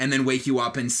hour and then wake you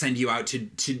up and send you out to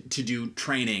do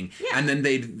training, and then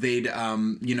they'd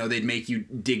make you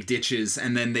dig ditches,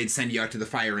 and then they'd send you out to the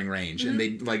firing range, and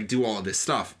they'd like do all of this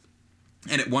stuff.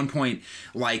 And at one point,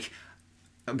 like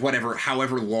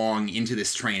however long into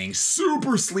this training,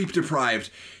 super sleep deprived,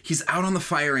 he's out on the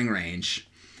firing range.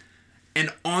 And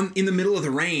in the middle of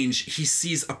the range, he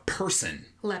sees a person.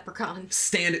 Leprechaun.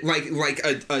 Like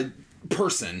a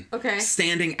person. Okay.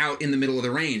 Standing out in the middle of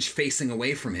the range, facing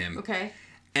away from him. Okay.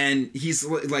 And he's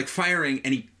like firing,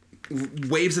 and he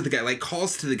waves at the guy, like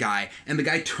calls to the guy, and the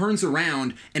guy turns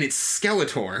around, and it's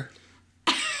Skeletor.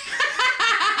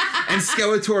 And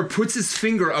Skeletor puts his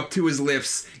finger up to his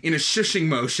lips in a shushing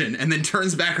motion, and then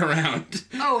turns back around.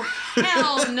 Oh,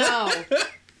 hell no.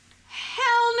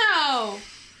 Hell no.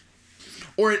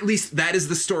 Or at least that is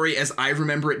the story as I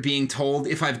remember it being told.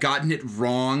 If I've gotten it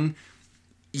wrong,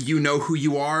 you know who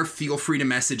you are. Feel free to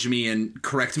message me and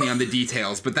correct me on the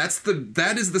details. But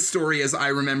that is the story as I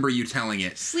remember you telling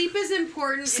it. Sleep is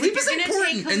important. Sleep is important. If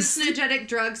you're going to take hallucinogenic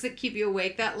drugs that keep you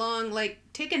awake that long, like,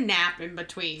 take a nap in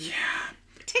between. Yeah.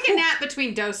 Take a nap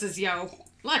between doses, yo.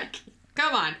 Like,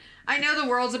 come on. I know the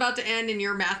world's about to end and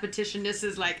your mathematicianness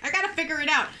is like, I gotta figure it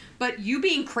out. But you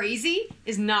being crazy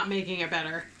is not making it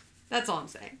better. That's all I'm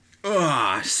saying.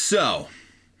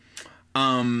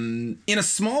 In a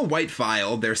small white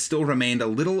vial, there still remained a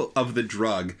little of the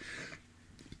drug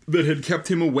that had kept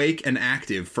him awake and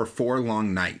active for 4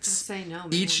 long nights. Say no, man.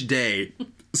 Each day,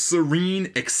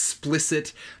 serene,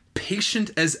 explicit,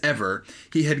 patient as ever,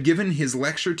 he had given his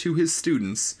lecture to his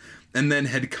students and then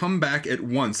had come back at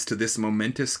once to this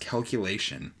momentous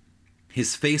calculation.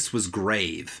 His face was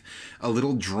grave, a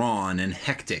little drawn and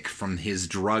hectic from his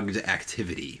drugged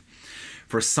activity.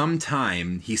 For some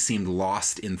time, he seemed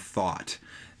lost in thought.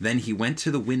 Then he went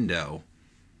to the window,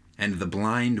 and the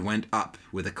blind went up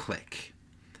with a click.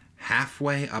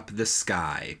 Halfway up the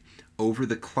sky, over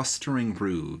the clustering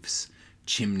roofs,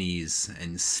 chimneys,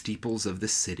 and steeples of the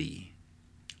city,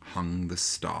 hung the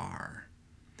star.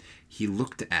 He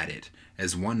looked at it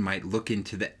as one might look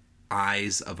into the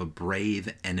eyes of a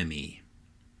brave enemy.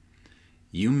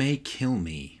 "You may kill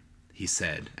me," he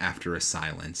said after a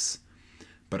silence,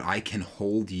 "but I can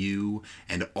hold you,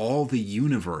 and all the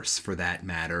universe for that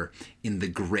matter, in the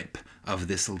grip of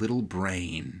this little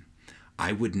brain.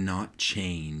 I would not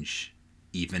change,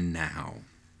 even now."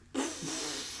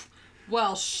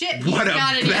 Well, shit, what a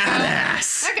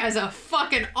badass! That guy's a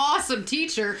fucking awesome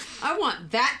teacher. I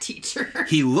want that teacher.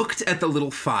 He looked at the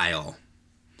little file.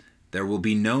 "There will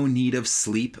be no need of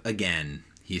sleep again,"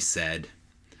 he said.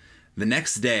 The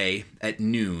next day, at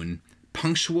noon,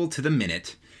 punctual to the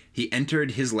minute, he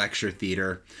entered his lecture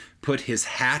theater, put his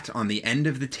hat on the end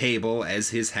of the table as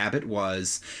his habit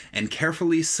was, and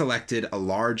carefully selected a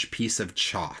large piece of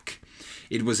chalk.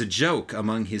 It was a joke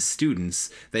among his students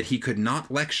that he could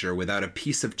not lecture without a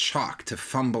piece of chalk to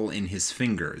fumble in his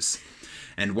fingers.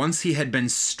 And once he had been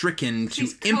stricken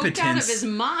to impotence. Out of his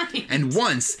mind. And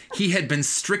once he had been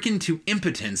stricken to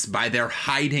impotence by their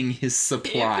hiding his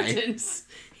supply. Impotence.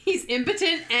 He's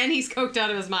impotent and he's coked out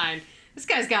of his mind. This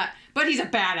guy's but he's a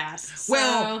badass. So.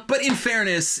 Well, but in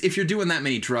fairness, if you're doing that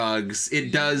many drugs,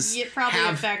 it does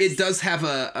have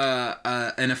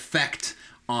an effect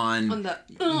on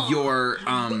your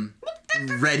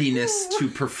readiness to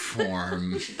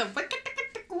perform.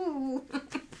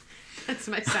 That's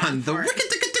my sound. On the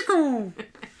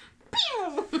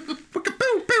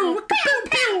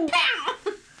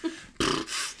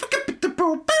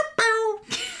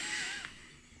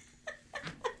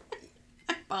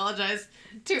I apologize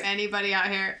to anybody out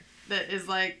here that is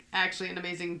like actually an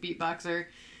amazing beatboxer,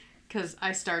 because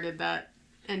I started that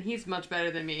and he's much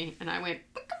better than me, and I went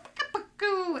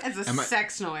as a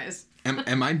sex noise.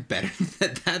 Am I better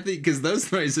at that? Because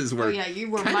those noises were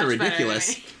kind of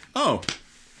ridiculous. Oh,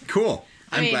 cool.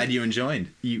 I'm glad you enjoyed.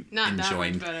 Not that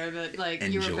much better, but like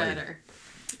you were better.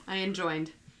 I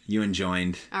enjoyed. You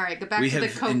enjoyed. All right, go back to the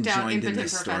coked out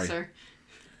impotent professor.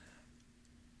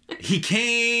 He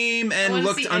came and I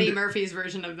looked see Eddie Murphy's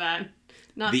version of that.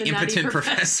 Not the impotent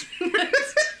professor.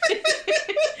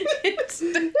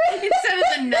 Instead of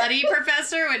the nutty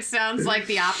professor, which sounds like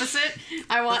the opposite,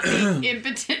 I want the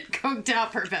impotent coked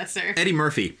out professor. Eddie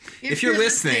Murphy, if you're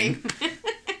listening,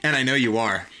 and I know you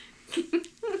are,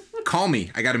 call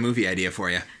me. I got a movie idea for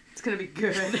you. It's gonna be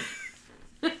good.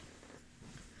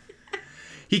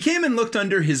 He came and looked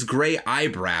under his gray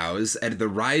eyebrows at the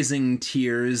rising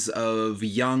tiers of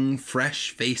young,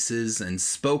 fresh faces and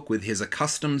spoke with his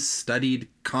accustomed, studied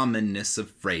commonness of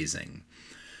phrasing.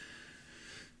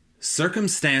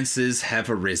 Circumstances have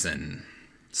arisen.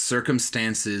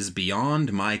 Circumstances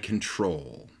beyond my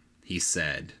control, he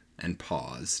said, and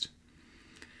paused,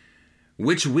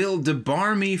 which will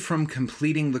debar me from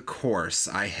completing the course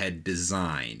I had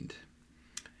designed.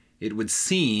 It would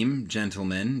seem,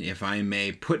 gentlemen, if I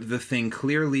may put the thing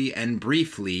clearly and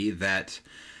briefly, that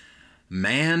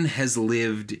man has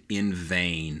lived in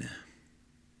vain.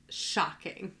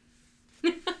 Shocking.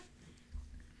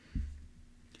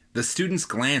 The students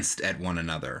glanced at one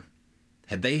another.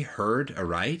 Had they heard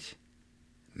aright?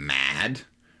 Mad?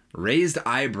 Raised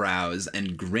eyebrows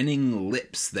and grinning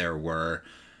lips there were,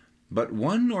 but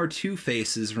one or two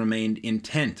faces remained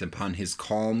intent upon his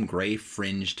calm,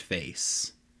 gray-fringed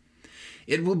face.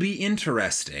 It will be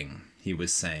interesting, he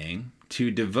was saying,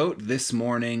 to devote this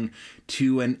morning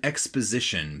to an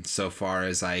exposition, so far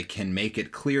as I can make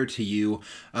it clear to you,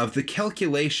 of the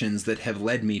calculations that have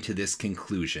led me to this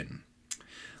conclusion.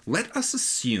 Let us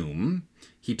assume,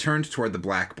 he turned toward the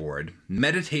blackboard,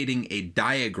 meditating a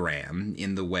diagram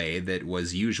in the way that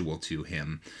was usual to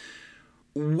him.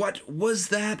 What was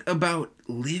that about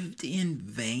lived in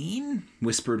vain?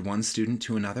 Whispered one student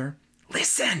to another.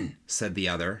 Listen, said the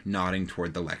other, nodding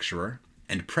toward the lecturer,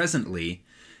 and presently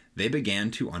they began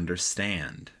to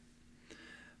understand.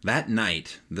 That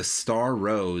night the star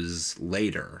rose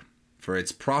later, for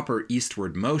its proper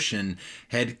eastward motion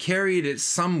had carried it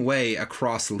some way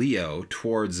across Leo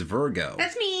towards Virgo.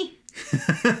 That's me.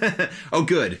 Oh,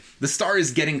 good. The star is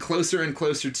getting closer and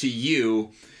closer to you.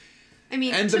 I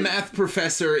mean, and the math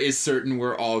professor is certain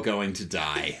we're all going to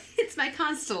die. It's my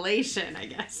constellation, I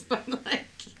guess,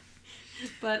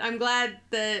 but I'm glad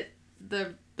that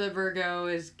the Virgo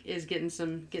is getting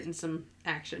some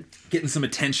action. Getting some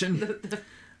attention?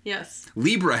 Yes.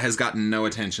 Libra has gotten no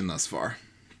attention thus far.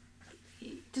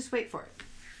 Just wait for it.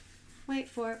 Wait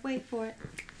for it. Wait for it.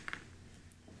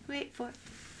 Wait for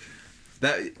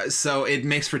it. So it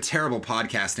makes for terrible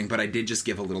podcasting, but I did just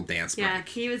give a little dance break. Yeah,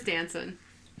 he was dancing.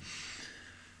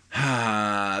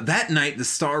 That night the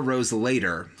star rose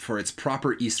later, for its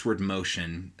proper eastward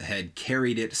motion had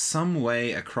carried it some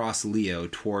way across Leo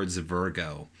towards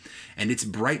Virgo, and its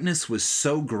brightness was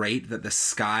so great that the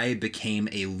sky became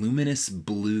a luminous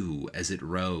blue as it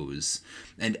rose,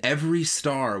 and every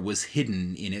star was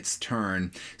hidden in its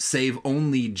turn, save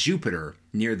only Jupiter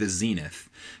near the zenith,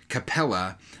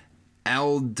 Capella,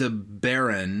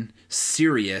 Aldebaran,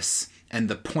 Sirius, and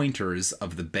the pointers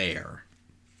of the bear.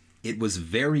 It was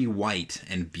very white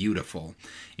and beautiful.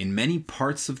 In many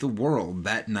parts of the world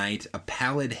that night a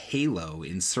pallid halo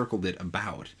encircled it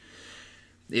about.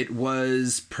 It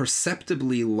was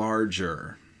perceptibly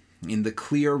larger. In the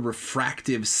clear,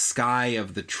 refractive sky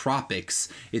of the tropics,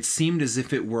 it seemed as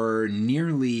if it were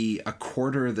nearly a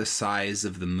quarter the size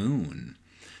of the moon.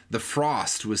 The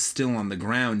frost was still on the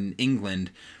ground in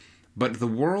England, but the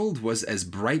world was as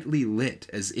brightly lit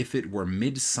as if it were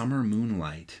midsummer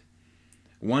moonlight.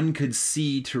 One could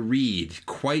see to read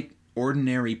quite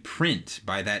ordinary print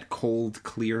by that cold,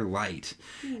 clear light.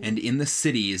 And in the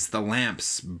cities, the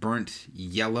lamps burnt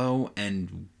yellow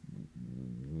and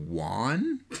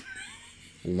wan?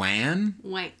 Wan?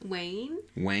 Wane?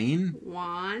 Wane?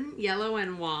 Wan. Yellow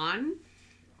and wan.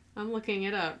 I'm looking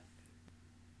it up.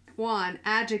 Wan,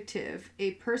 adjective,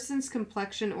 a person's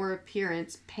complexion or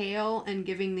appearance, pale and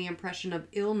giving the impression of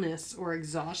illness or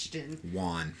exhaustion.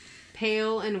 Wan.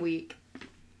 Pale and weak.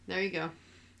 There you go.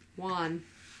 Wan.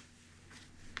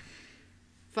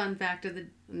 Fun fact of the...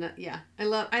 No, yeah. I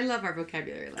love our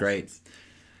vocabulary lessons. Great.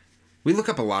 We look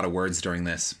up a lot of words during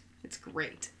this. It's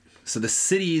great. So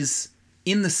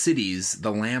in the cities,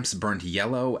 the lamps burnt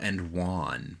yellow and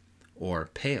wan,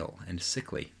 or pale and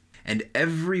sickly. And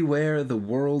everywhere the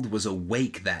world was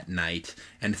awake that night,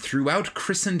 and throughout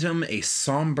Christendom a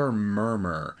somber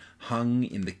murmur hung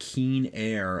in the keen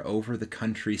air over the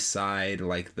countryside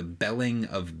like the belling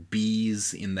of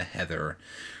bees in the heather.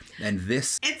 And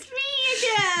this... It's me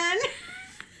again!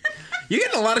 You're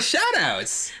getting a lot of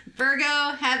shout-outs!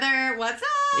 Virgo, Heather, what's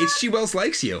up? H.G. Wells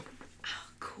likes you.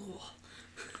 Oh, cool.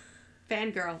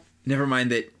 Fangirl. Never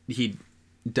mind that he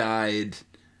died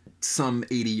some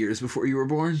 80 years before you were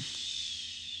born.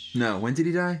 No, when did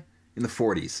he die? In the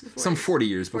 40s. Some 40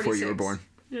 years before 46. you were born.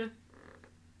 Yeah.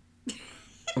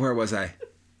 Where was I?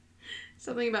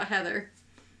 Something about Heather.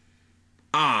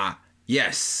 Ah,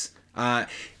 yes.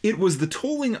 It was the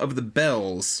tolling of the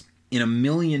bells in a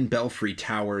million belfry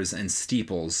towers and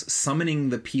steeples, summoning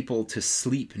the people to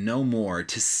sleep no more,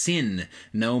 to sin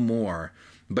no more,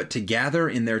 but to gather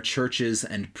in their churches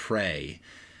and pray.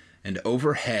 And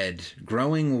overhead,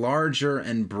 growing larger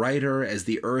and brighter as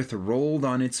the earth rolled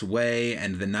on its way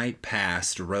and the night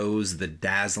passed, rose the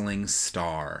dazzling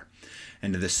star.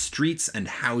 and the streets and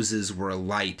houses were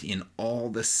alight in all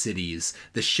the cities.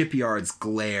 The shipyards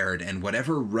glared, and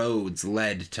whatever roads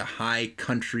led to high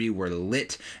country were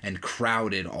lit and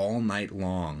crowded all night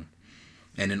long.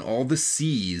 And in all the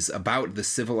seas about the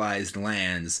civilized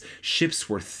lands, ships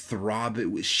with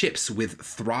throbbing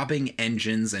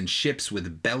engines and ships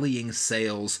with bellying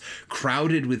sails,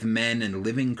 crowded with men and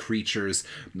living creatures,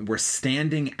 were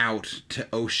standing out to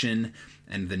ocean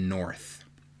and the north.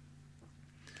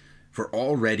 For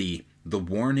already the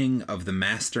warning of the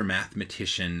master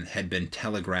mathematician had been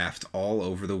telegraphed all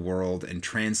over the world and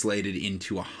translated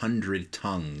into 100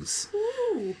 tongues.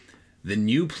 Ooh. The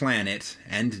new planet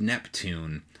and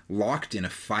Neptune, locked in a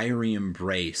fiery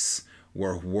embrace,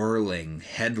 were whirling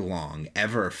headlong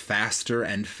ever faster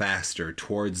and faster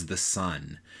towards the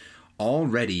sun.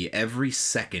 Already every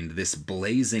second this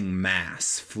blazing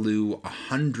mass flew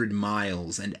 100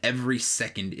 miles, and every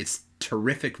second its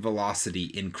terrific velocity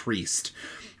increased.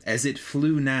 As it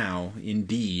flew now,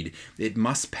 indeed, it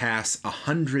must pass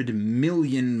 100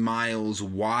 million miles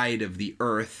wide of the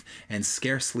earth and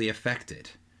scarcely affect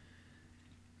it.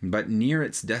 But near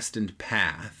its destined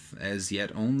path, as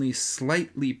yet only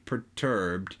slightly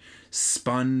perturbed,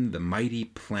 spun the mighty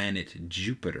planet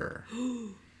Jupiter,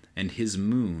 and his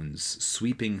moons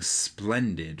sweeping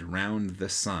splendid round the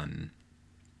sun.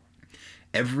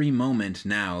 Every moment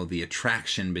now the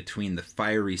attraction between the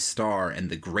fiery star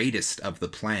and the greatest of the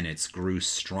planets grew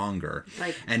stronger.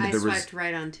 Like, and I swiped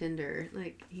right on Tinder.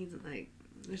 Like, he's like,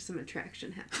 there's some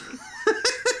attraction happening.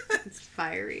 It's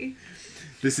fiery.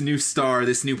 This new star,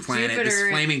 this new planet, Jupiter, this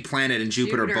flaming planet and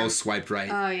Jupiter both swiped right.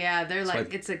 Oh, yeah. They're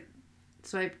like, it's a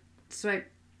swipe. Fuck.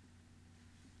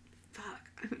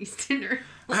 I mean, Tinder.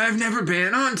 I've never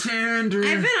been on Tinder.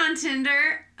 I've been on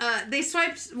Tinder. They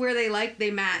swiped where they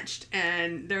matched,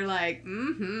 and they're like,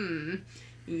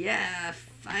 yeah,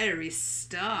 fiery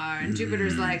star. And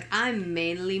Jupiter's like, I'm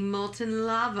mainly molten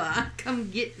lava.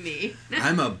 Come get me.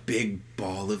 I'm a big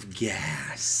ball of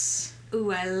gas.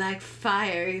 Ooh, I like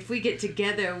fire. If we get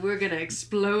together, we're gonna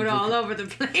explode all over the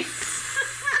place.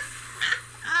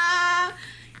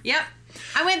 Yep.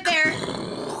 I went there.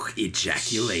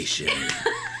 Ejaculation.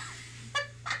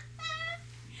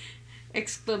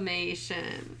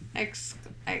 Exclamation.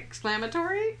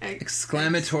 Exclamatory?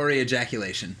 Exclamatory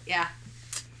ejaculation. Yeah.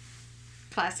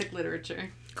 Classic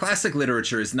literature. Classic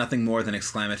literature is nothing more than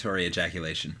exclamatory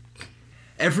ejaculation.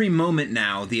 Every moment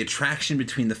now, the attraction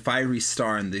between the fiery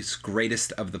star and this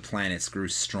greatest of the planets grew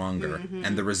stronger,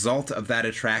 and the result of that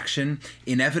attraction,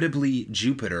 inevitably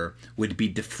Jupiter, would be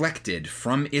deflected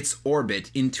from its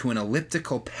orbit into an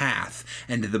elliptical path,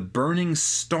 and the burning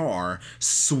star,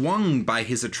 swung by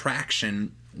his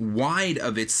attraction wide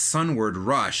of its sunward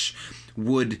rush,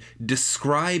 would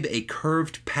describe a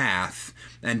curved path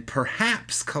and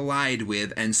perhaps collide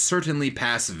with and certainly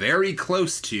pass very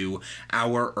close to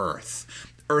our Earth.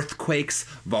 Earthquakes,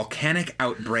 volcanic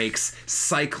outbreaks,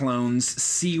 cyclones,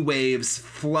 sea waves,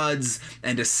 floods,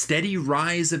 and a steady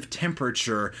rise of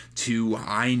temperature to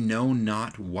I know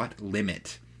not what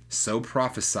limit. So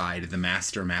prophesied the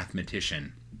master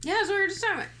mathematician. Yeah, that's what we were just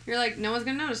talking about. You're like, no one's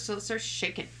gonna notice till it starts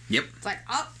shaking. Yep. It's like,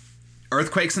 oh.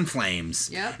 Earthquakes and flames.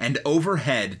 Yep. And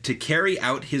overhead, to carry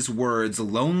out his words,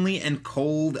 lonely and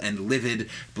cold and livid,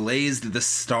 blazed the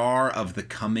star of the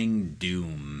coming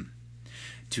doom.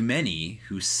 To many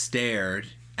who stared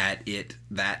at it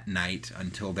that night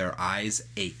until their eyes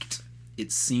ached,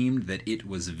 it seemed that it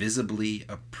was visibly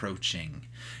approaching.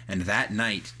 And that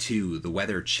night, too, the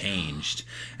weather changed,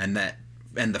 and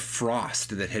the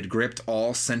frost that had gripped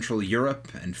all Central Europe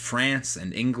and France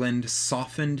and England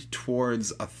softened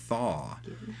towards a thaw.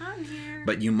 Getting hot in here.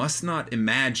 But you must not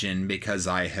imagine, because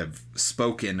I have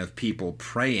spoken of people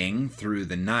praying through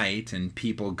the night and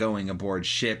people going aboard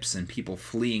ships and people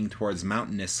fleeing towards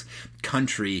mountainous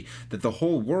country, that the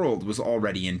whole world was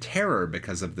already in terror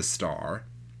because of the star.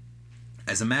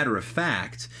 As a matter of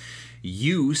fact,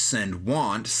 use and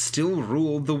want still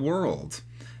ruled the world.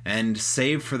 And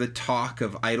save for the talk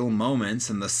of idle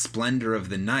moments and the splendor of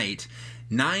the night,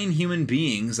 9 human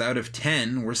beings out of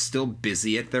 10 were still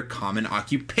busy at their common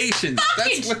occupations.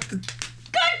 That's what the...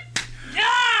 God!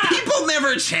 Ah! People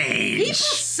never change! People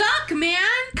suck, man!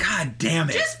 God damn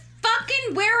it. Just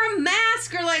fucking wear a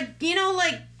mask or,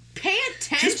 pay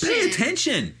attention. Just pay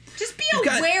attention. Just be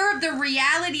aware of the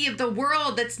reality of the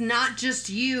world that's not just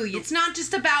you. It's not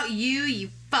just about you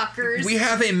fuckers. We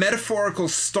have a metaphorical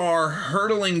star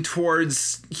hurtling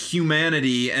towards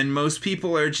humanity, and most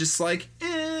people are just like,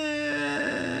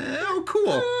 oh, cool.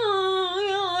 Oh,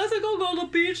 yeah, I think I'll go to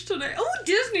the beach today. Oh,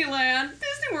 Disneyland.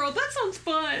 Disney World, that sounds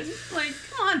fun. Like,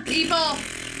 come on, people.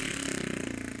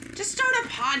 Just start a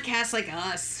podcast like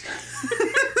us.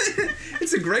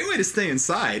 It's a great way to stay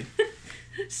inside.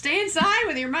 Stay inside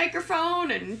with your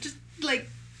microphone and just, like,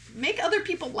 make other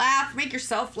people laugh, make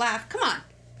yourself laugh. Come on.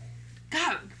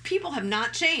 God, people have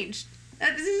not changed.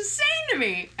 That is insane to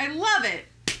me. I love it.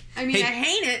 I mean, Hey. I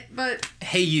hate it, but...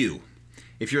 Hey, you,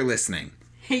 if you're listening,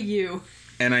 Hey, you.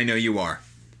 and I know you are,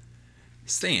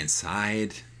 stay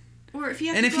inside. Or if you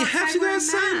have And to if go you have outside, to go wear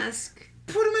outside, a mask.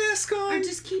 Put a mask on. Or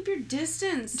just keep your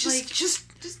distance. Just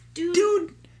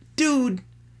Dude.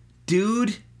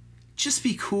 dude, just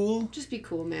be cool. Just be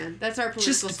cool, man. That's our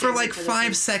political Just for like statement 5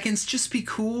 this seconds, just be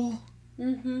cool. week.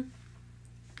 Mm-hmm.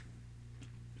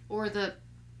 Or the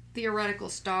theoretical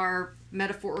star,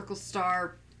 metaphorical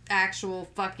star, actual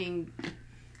fucking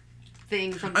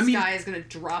thing from the sky is going to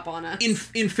drop on us.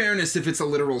 In fairness, if it's a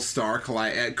literal star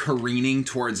careening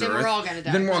towards Then Earth, we're all gonna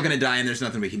die. then we're all going to die, and there's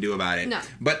nothing we can do about it. No.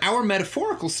 But our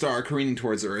metaphorical star careening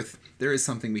towards Earth, there is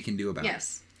something we can do about it.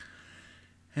 Yes.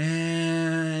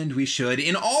 And we should.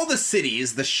 In all the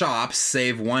cities, the shops,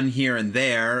 save one here and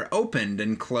there, opened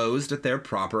and closed at their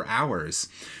proper hours.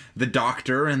 The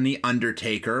doctor and the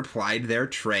undertaker plied their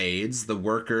trades, the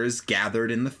workers gathered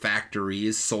in the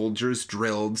factories, soldiers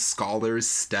drilled, scholars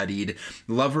studied,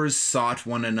 lovers sought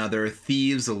one another,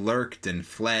 thieves lurked and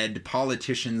fled,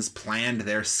 politicians planned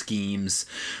their schemes.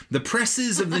 The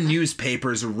presses of the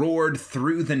newspapers roared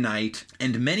through the night,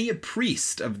 and many a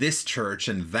priest of this church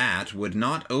and that would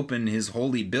not open his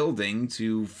holy building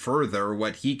to further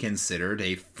what he considered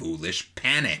a foolish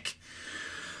panic.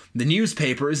 The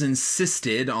newspapers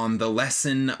insisted on the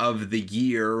lesson of the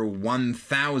year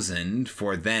 1000,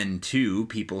 for then, too,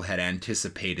 people had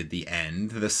anticipated the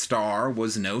end. The star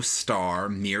was no star,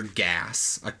 mere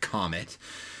gas, a comet.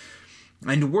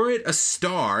 And were it a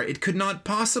star, it could not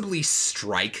possibly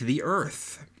strike the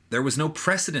earth. There was no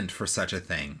precedent for such a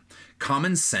thing.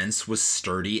 Common sense was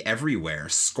sturdy everywhere,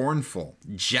 scornful,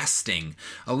 jesting,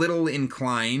 a little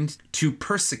inclined to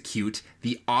persecute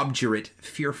the obdurate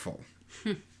fearful.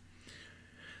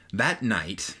 That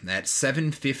night, at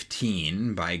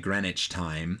 7:15 by Greenwich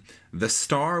time, the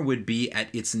star would be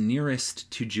at its nearest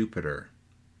to Jupiter.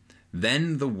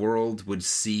 Then the world would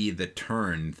see the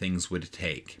turn things would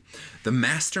take. The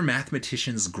master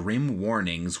mathematician's grim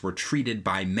warnings were treated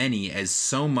by many as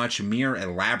so much mere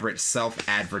elaborate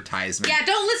self-advertisement. Yeah,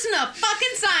 don't listen to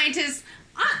fucking scientists.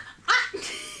 I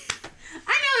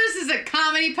know this is a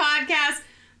comedy podcast,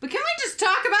 but can we just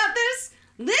talk about this?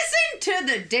 Listen to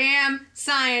the damn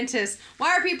scientists.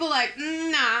 Why are people like,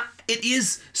 nah? It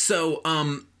is so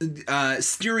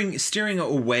steering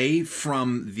away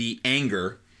from the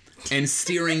anger and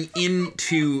steering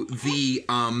into the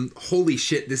holy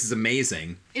shit, this is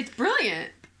amazing. It's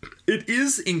brilliant. It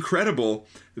is incredible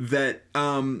that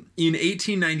in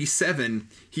 1897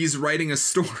 he's writing a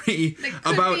story That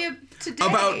could about be today.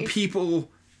 about people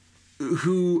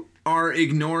who are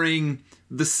ignoring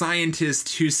the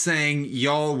scientist who's saying,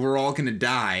 y'all, we're all gonna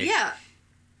die. Yeah.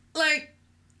 Like,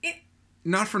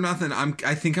 Not for nothing,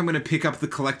 I think I'm gonna pick up the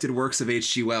collected works of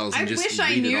H.G. Wells and I just wish read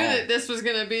I it knew all. that this was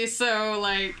going to be so,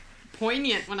 like,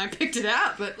 poignant when I picked it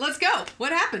out, but let's go.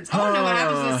 What happens? I want to know what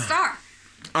happens to the star.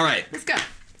 All right, Let's go.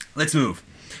 let's move.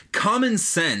 Common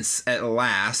sense, at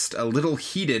last, a little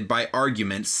heated by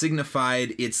argument,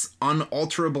 signified its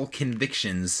unalterable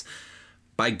convictions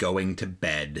by going to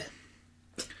bed.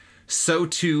 So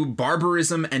too,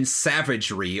 barbarism and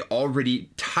savagery, already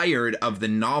tired of the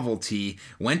novelty,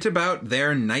 went about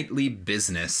their nightly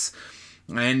business.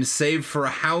 And save for a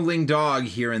howling dog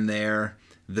here and there,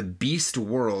 the beast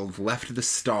world left the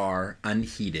star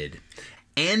unheeded.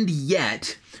 And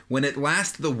yet, when at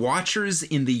last the watchers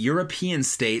in the European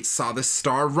states saw the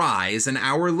star rise, an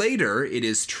hour later, it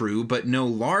is true, but no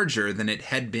larger than it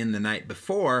had been the night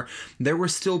before, there were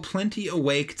still plenty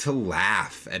awake to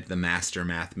laugh at the master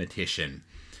mathematician,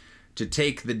 to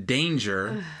take the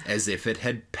danger as if it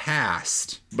had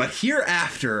passed. But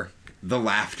hereafter, the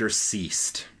laughter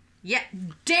ceased. Yeah.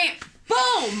 Damn.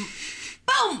 Boom.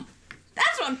 Boom.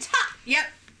 That's what I'm talking. Yep.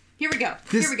 Here we go.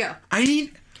 Here we go. I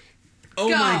need... Oh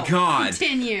Go. my god.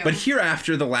 Continue. But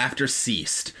hereafter the laughter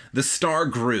ceased. The star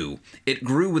grew. It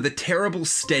grew with a terrible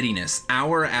steadiness,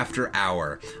 hour after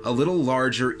hour, a little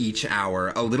larger each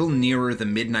hour, a little nearer the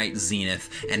midnight zenith,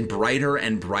 and brighter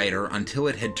until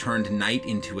it had turned night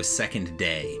into a second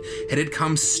day. Had it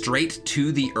come straight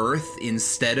to the earth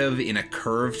instead of in a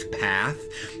curved path?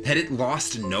 Had it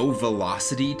lost no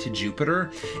velocity to Jupiter?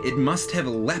 It must have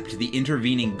leapt the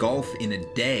intervening gulf in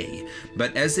a day,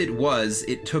 but as it was,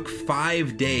 it took 5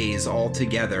 5 days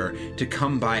altogether to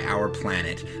come by our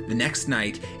planet. The next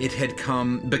night, it had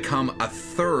become a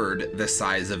third the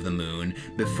size of the moon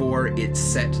before it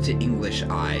set to English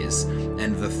eyes,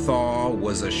 and the thaw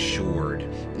was assured.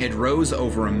 It rose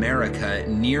over America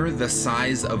near the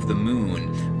size of the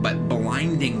moon, but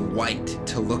blinding white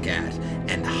to look at,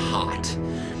 and hot.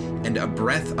 And a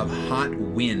breath of hot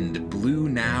wind blew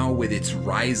now with its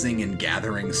rising and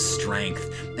gathering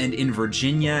strength, and in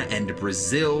Virginia and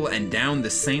Brazil and down the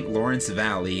St. Lawrence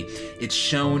Valley, it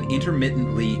shone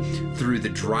intermittently through the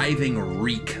driving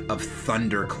reek of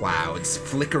thunder clouds,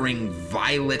 flickering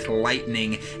violet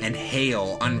lightning and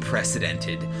hail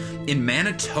unprecedented. In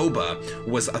Manitoba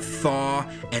was a thaw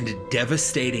and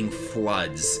devastating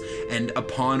floods, and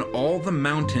upon all the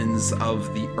mountains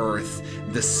of the earth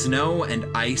the snow and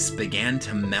ice began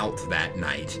to melt that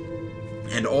night.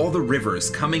 And all the rivers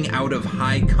coming out of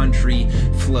high country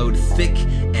flowed thick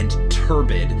and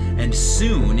turbid, and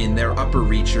soon in their upper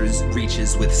reaches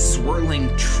with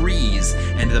swirling trees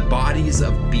and the bodies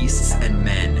of beasts and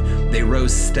men, they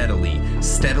rose steadily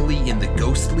in the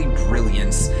ghostly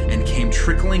brilliance, and came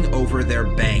trickling over their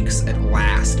banks at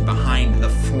last behind the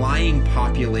flying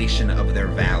population of their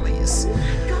valleys.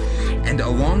 And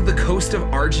along the coast of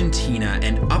Argentina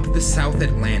and up the South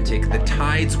Atlantic, the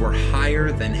tides were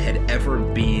higher than had ever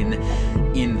been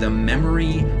in the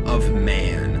memory of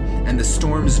man. And the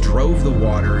storms drove the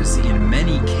waters, in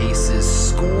many cases,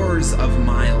 scores of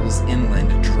miles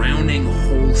inland, drowning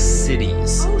whole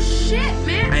cities. Oh shit,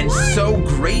 man! And what? So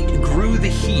great grew the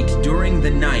heat during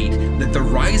the night that the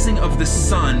rising of the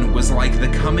sun was like the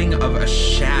coming of a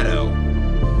shadow.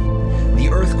 The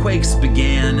earthquakes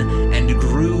began and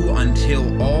grew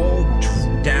until all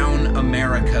down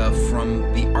America,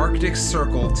 from the Arctic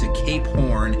Circle to Cape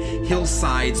Horn,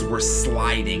 hillsides were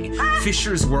sliding,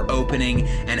 fissures were opening,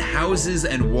 and houses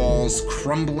and walls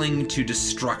crumbling to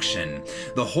destruction.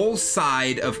 The whole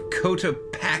side of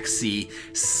Cotopaxi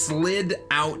slid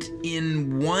out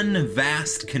in one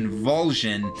vast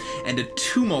convulsion, and a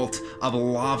tumult of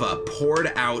lava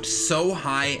poured out so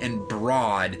high and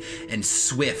broad and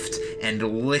swift and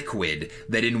liquid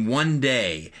that in one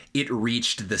day it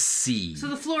reached the sea. So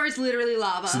the floor is literally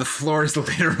lava. So the floor is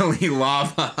literally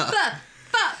lava.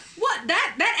 What?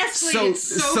 That escalated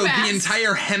so fast. The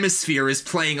entire hemisphere is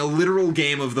playing a literal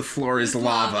game of the floor is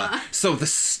lava. So the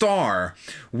star,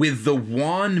 with the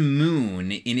wan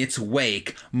moon in its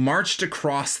wake, marched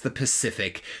across the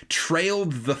Pacific,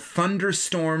 trailed the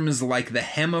thunderstorms like the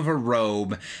hem of a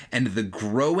robe, and the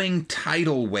growing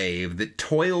tidal wave that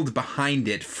toiled behind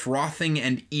it, frothing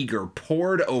and eager,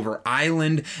 poured over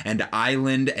island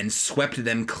and swept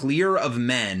them clear of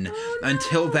men,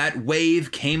 until that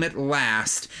wave came at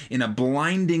last in a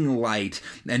blinding light,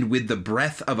 and with the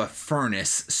breath of a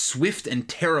furnace, swift and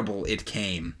terrible it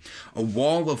came. A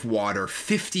wall of water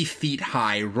 50 feet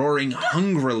high, roaring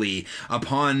hungrily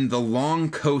upon the long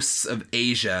coasts of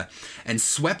Asia, and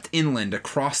swept inland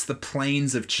across the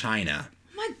plains of China.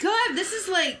 My God, this is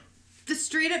like the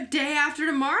straight up day after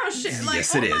tomorrow shit. Like,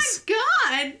 yes, it is. My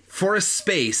God. For a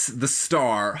space, the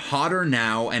star, hotter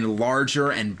now and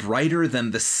larger and brighter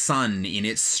than the sun in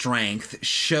its strength,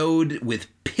 showed with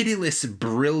pitiless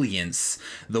brilliance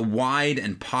the wide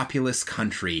and populous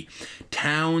country.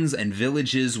 Towns and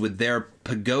villages with their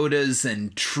pagodas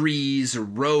and trees,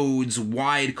 roads,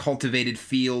 wide cultivated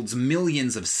fields,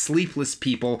 millions of sleepless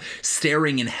people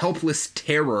staring in helpless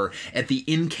terror at the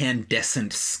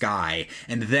incandescent sky.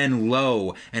 And then,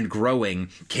 low and growing,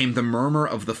 came the murmur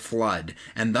of the flood,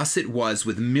 and thus it was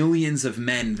with millions of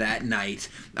men that night,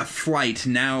 a flight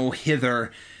now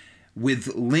hither,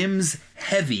 with limbs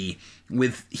heavy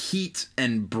with heat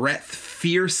and breath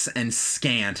fierce and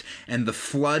scant, and the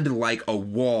flood like a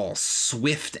wall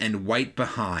swift and white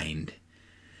behind.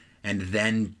 And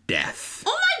then death.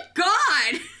 Oh my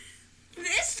God!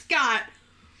 This got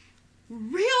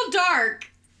real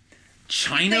dark.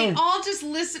 China. They all just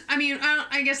listen. I mean,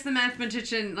 I guess the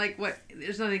mathematician, like, what?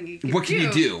 There's nothing you can do. What can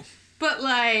you do? But,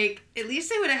 like, at least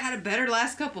they would have had a better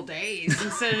last couple days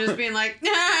instead of just being like,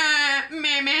 I'm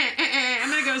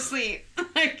gonna go to sleep.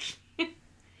 Like,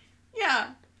 yeah,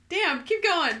 damn, keep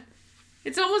going.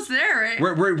 It's almost there, right?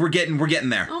 We're getting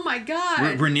there. Oh my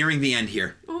God. We're nearing the end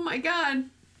here. Oh my God.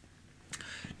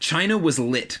 China was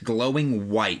lit, glowing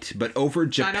white, but over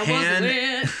Japan.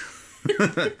 China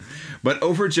was lit. But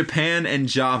over Japan and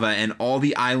Java and all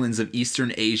the islands of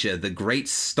Eastern Asia, the great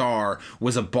star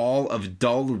was a ball of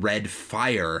dull red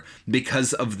fire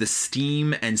because of the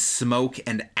steam and smoke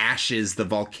and ashes the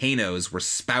volcanoes were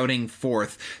spouting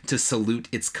forth to salute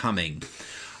its coming.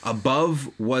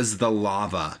 Above was the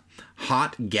lava,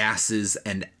 hot gases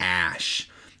and ash,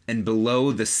 and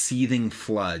below the seething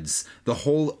floods, the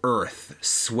whole earth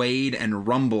swayed and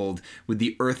rumbled with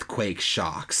the earthquake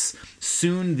shocks.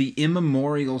 Soon the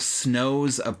immemorial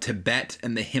snows of Tibet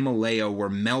and the Himalaya were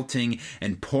melting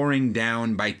and pouring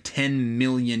down by 10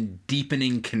 million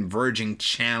deepening converging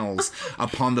channels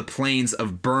upon the plains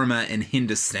of Burma and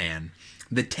Hindustan.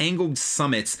 The tangled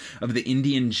summits of the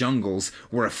Indian jungles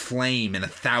were aflame in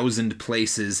 1,000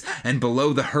 places, and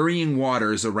below the hurrying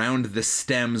waters around the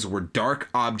stems were dark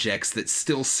objects that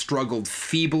still struggled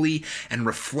feebly and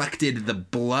reflected the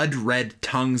blood-red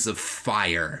tongues of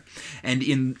fire. And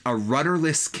in a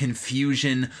rudderless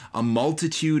confusion, a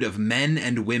multitude of men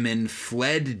and women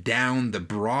fled down the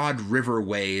broad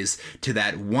riverways to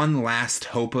that one last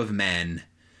hope of men,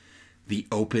 the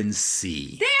open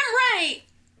sea. Damn right!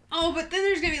 Oh, but then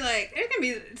there's gonna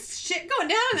be shit going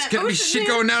down in that ocean. There's gonna be shit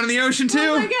going down in the ocean, too.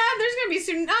 Oh my god, there's gonna be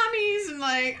tsunamis and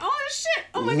all this shit.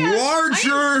 Oh my god.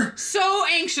 Larger. I'm so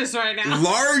anxious right now.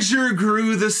 Larger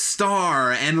grew the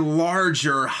star, and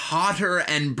larger, hotter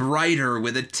and brighter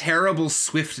with a terrible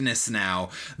swiftness now.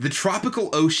 The tropical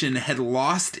ocean had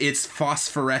lost its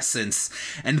phosphorescence,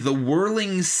 and the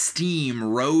whirling steam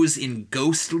rose in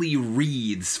ghostly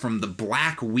wreaths from the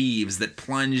black weaves that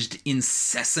plunged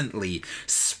incessantly,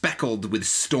 speckled with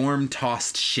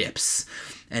storm-tossed ships.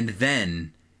 And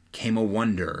then came a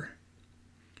wonder.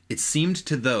 It seemed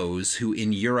to those who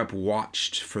in Europe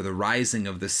watched for the rising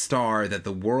of the star that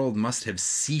the world must have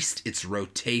ceased its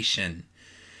rotation.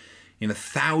 In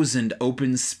 1,000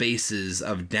 open spaces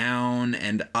of down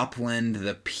and upland,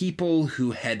 the people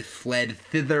who had fled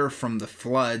thither from the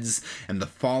floods and the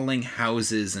falling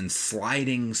houses and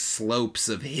sliding slopes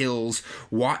of hills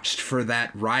watched for that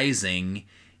rising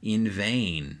in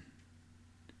vain.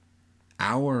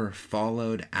 Hour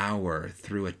followed hour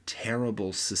through a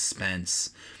terrible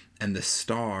suspense, and the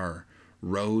star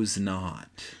rose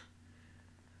not.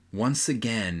 Once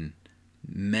again,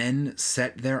 men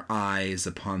set their eyes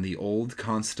upon the old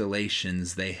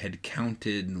constellations they had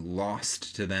counted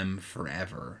lost to them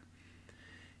forever.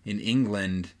 In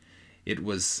England, it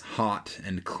was hot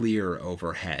and clear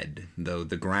overhead, though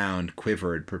the ground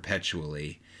quivered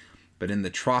perpetually. But in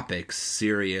the tropics,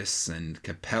 Sirius and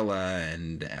Capella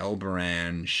and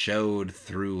Aldebaran showed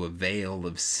through a veil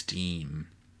of steam.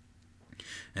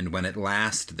 And when at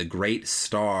last the great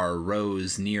star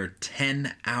rose near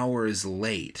 10 hours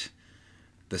late,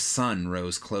 the sun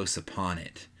rose close upon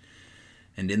it,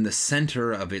 and in the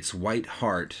center of its white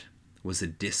heart was a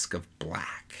disk of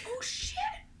black. Oh shit!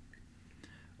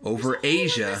 Over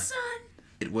Asia,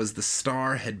 it was the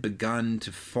star had begun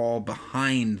to fall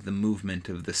behind the movement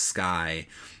of the sky,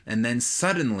 and then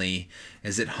suddenly,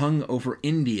 as it hung over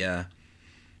India,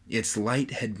 its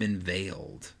light had been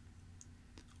veiled.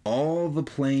 All the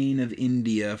plain of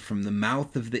India, from the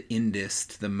mouth of the Indus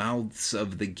to the mouths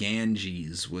of the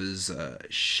Ganges, was a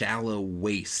shallow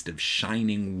waste of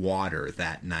shining water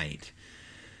that night,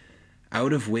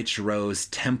 out of which rose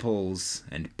temples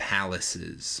and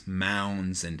palaces,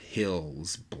 mounds and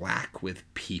hills, black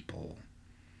with people.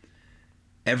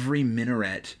 Every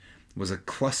minaret was a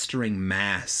clustering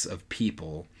mass of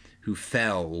people who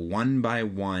fell one by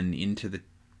one into the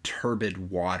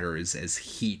turbid waters as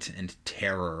heat and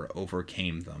terror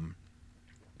overcame them.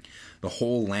 The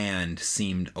whole land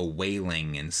seemed a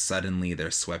wailing, and suddenly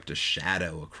there swept a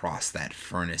shadow across that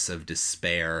furnace of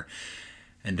despair,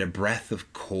 and a breath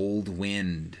of cold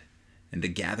wind, and a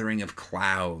gathering of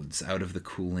clouds out of the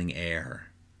cooling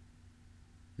air.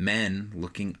 Men,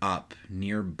 looking up,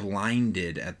 near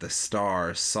blinded at the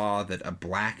star, saw that a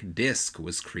black disk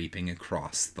was creeping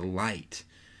across the light.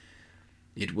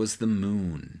 It was the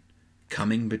moon,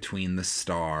 coming between the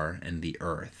star and the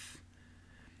earth.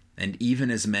 And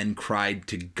even as men cried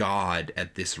to God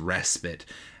at this respite,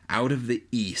 out of the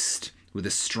east, with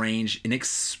a strange,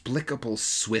 inexplicable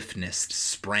swiftness,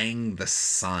 sprang the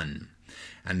sun,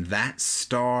 and that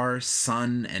star,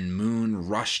 sun, and moon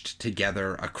rushed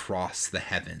together across the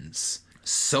heavens.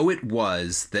 So it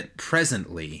was that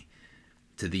presently,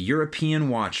 to the European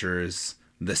watchers,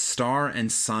 the star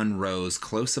and sun rose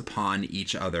close upon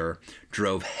each other,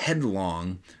 drove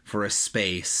headlong for a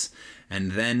space,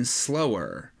 and then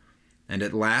slower, and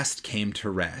at last came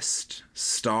to rest.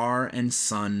 Star and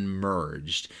sun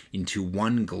merged into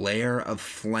one glare of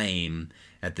flame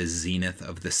at the zenith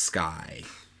of the sky.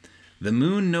 The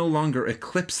moon no longer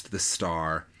eclipsed the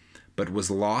star, but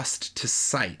was lost to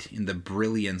sight in the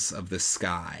brilliance of the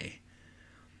sky.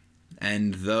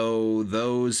 And though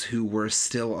those who were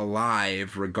still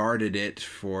alive regarded it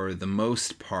for the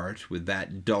most part with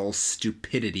that dull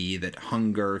stupidity that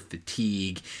hunger,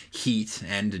 fatigue, heat,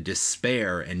 and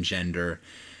despair engender,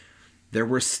 there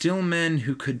were still men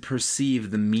who could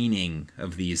perceive the meaning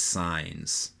of these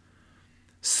signs.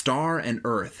 Star and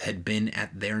earth had been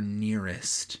at their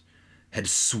nearest, had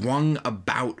swung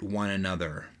about one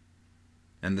another,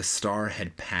 and the star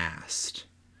had passed.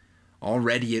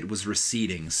 Already it was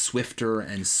receding, swifter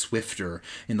and swifter,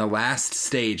 in the last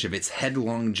stage of its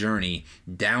headlong journey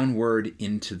downward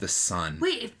into the sun.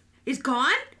 Wait, it's gone?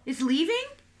 It's leaving?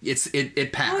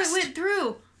 It passed. Oh, it went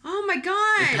through. Oh my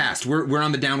god. It passed. We're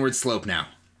on the downward slope now.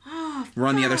 Oh, we're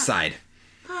on the other side.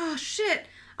 Oh shit.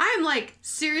 I am like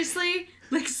seriously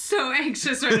like so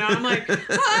anxious right now. I'm like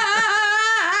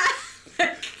ah!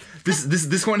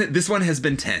 This one has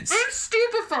been tense. I'm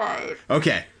stupefied.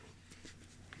 Okay.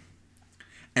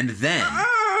 And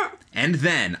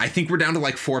then I think we're down to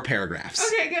like 4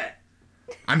 paragraphs. Okay,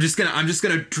 good. I'm just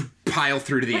gonna pile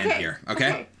through to the end here.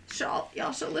 Okay.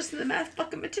 Y'all shall listen to the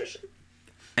mathematician.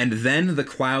 And then the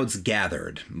clouds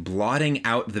gathered, blotting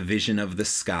out the vision of the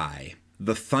sky.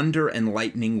 The thunder and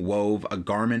lightning wove a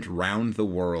garment round the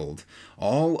world.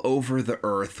 All over the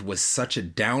earth was such a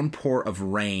downpour of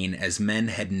rain as men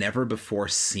had never before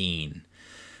seen.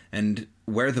 And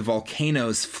where the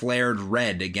volcanoes flared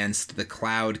red against the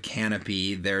cloud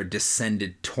canopy, there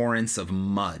descended torrents of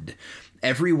mud.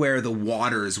 Everywhere the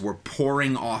waters were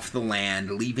pouring off the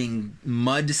land, leaving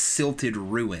mud-silted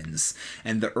ruins,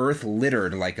 and the earth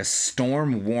littered like a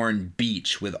storm-worn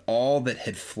beach with all that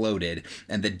had floated,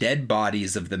 and the dead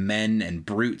bodies of the men and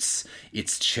brutes,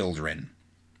 its children.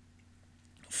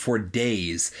 For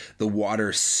days, the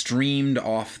water streamed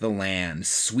off the land,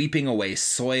 sweeping away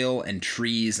soil and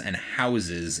trees and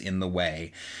houses in the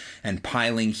way, and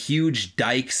piling huge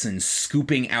dikes and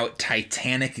scooping out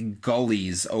titanic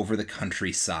gullies over the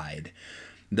countryside.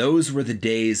 Those were the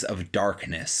days of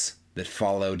darkness that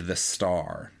followed the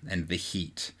star and the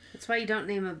heat. That's why you don't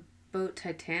name a boat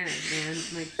Titanic, man.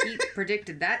 Like, he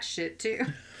predicted that shit, too.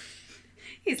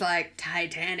 He's like,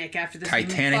 Titanic after this.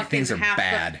 Titanic things are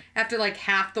bad. After, like,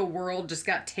 half the world just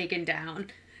got taken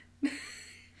down.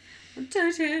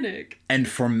 Titanic. And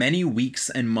for many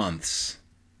weeks and months,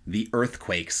 the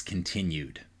earthquakes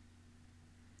continued.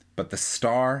 But the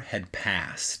star had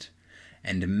passed,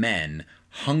 and men,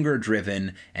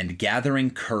 hunger-driven and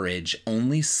gathering courage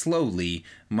only slowly,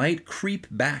 might creep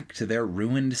back to their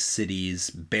ruined cities,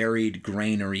 buried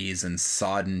granaries, and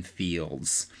sodden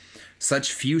fields.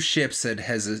 Such few ships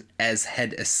as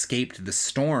had escaped the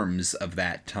storms of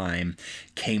that time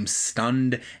came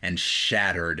stunned and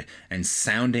shattered, and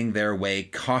sounding their way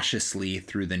cautiously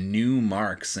through the new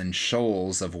marks and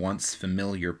shoals of once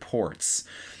familiar ports.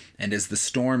 And as the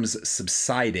storms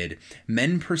subsided,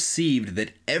 men perceived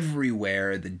that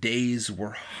everywhere the days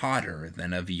were hotter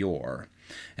than of yore,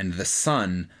 and the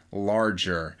sun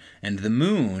larger, and the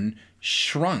moon,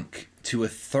 shrunk to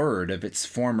 1/3 of its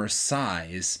former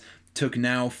size, took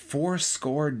now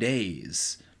 80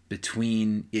 days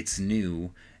between its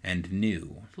new and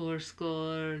new.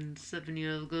 7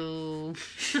 years ago.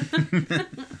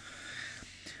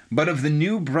 But of the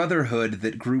new brotherhood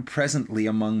that grew presently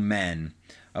among men,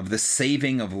 of the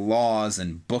saving of laws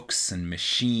and books and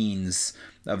machines,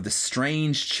 of the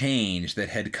strange change that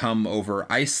had come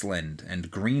over Iceland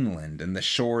and Greenland and the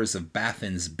shores of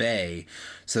Baffin's Bay,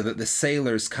 so that the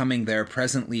sailors coming there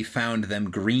presently found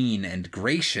them green and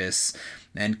gracious,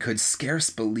 and could scarce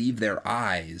believe their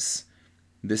eyes,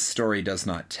 this story does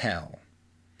not tell.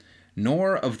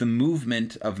 Nor of the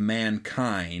movement of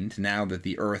mankind, now that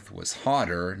the earth was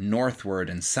hotter, northward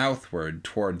and southward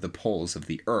toward the poles of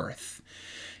the earth.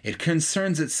 It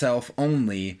concerns itself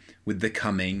only with the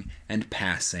coming and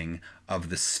passing of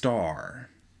the star.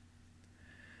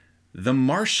 The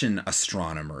Martian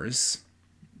astronomers,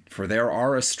 for there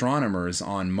are astronomers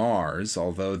on Mars,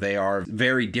 although they are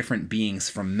very different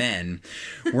beings from men,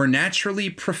 were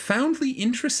naturally profoundly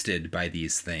interested by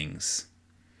these things.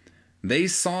 They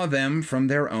saw them from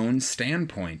their own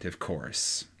standpoint, of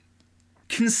course.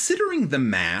 Considering the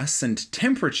mass and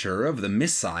temperature of the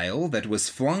missile that was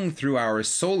flung through our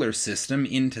solar system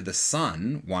into the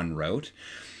sun, one wrote,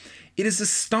 it is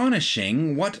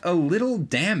astonishing what a little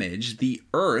damage the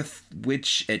Earth,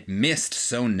 which it missed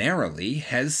so narrowly,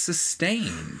 has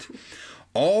sustained.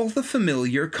 All the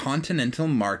familiar continental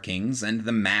markings and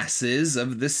the masses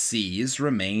of the seas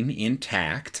remain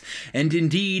intact, and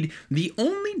indeed the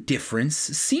only difference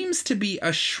seems to be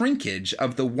a shrinkage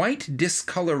of the white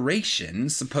discoloration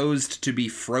supposed to be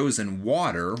frozen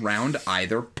water round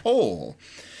either pole,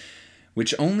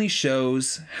 which only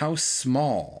shows how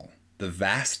small the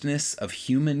vastness of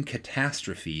human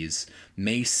catastrophes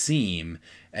may seem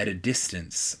at a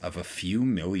distance of a few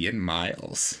million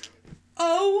miles.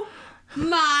 Oh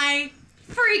my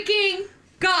freaking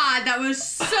god, that was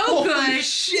so Holy good.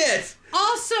 shit!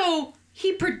 Also,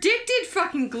 he predicted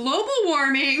fucking global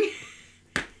warming.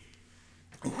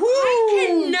 Woo! I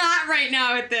cannot right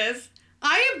now with this.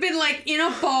 I have been like in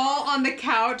a ball on the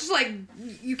couch, like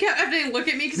you kept having to look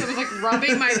at me because I was like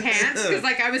rubbing my pants because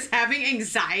like I was having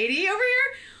anxiety over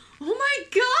here. Oh my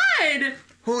god,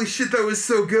 Holy shit, that was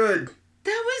so good.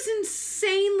 that was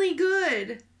insanely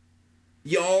good.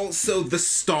 Y'all, so the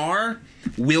star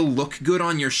will look good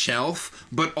on your shelf,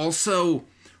 but also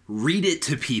read it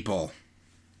to people.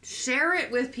 Share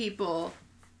it with people.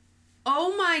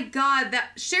 Oh my god,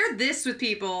 share this with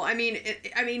people. I mean,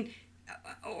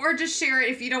 or just share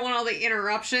it if you don't want all the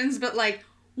interruptions, but like,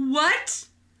 what?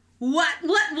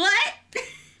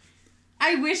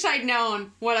 I wish I'd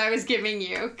known what I was giving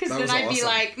you, because then I'd be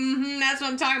like, that's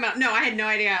what I'm talking about. No, I had no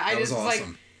idea. I just was like,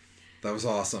 that was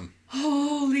awesome.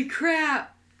 Holy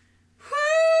crap.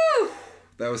 Woo!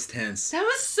 That was tense. That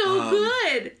was so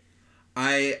good.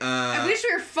 I wish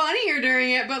we were funnier during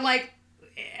it, but like,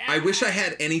 I wish I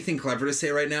had anything clever to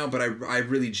say right now, but I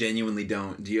really genuinely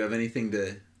don't. Do you have anything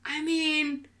to... I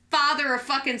mean, father of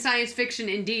fucking science fiction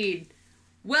indeed.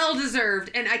 Well deserved,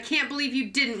 and I can't believe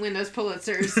you didn't win those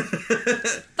Pulitzers.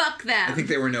 Fuck them. I think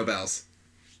they were Nobels.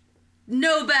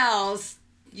 Nobels.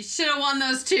 You should have won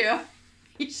those too.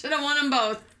 You should have won them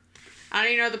both. I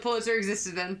don't even know the Pulitzer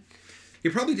existed then. He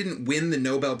probably didn't win the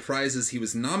Nobel Prizes he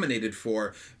was nominated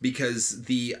for because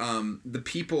the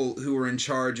people who were in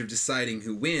charge of deciding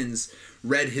who wins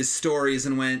read his stories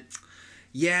and went,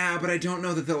 yeah, but I don't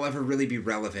know that they'll ever really be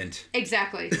relevant.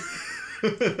 Exactly.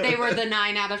 They were the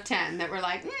 9 out of 10 that were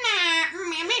like, nah.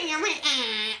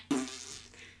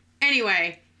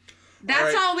 Anyway,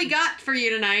 that's all we got for you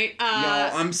tonight.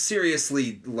 No, I'm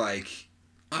seriously, like,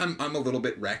 I'm a little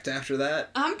bit wrecked after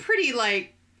that. I'm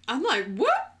like, whoop,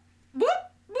 whoop,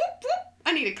 whoop, whoop.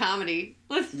 I need a comedy.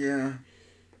 Yeah.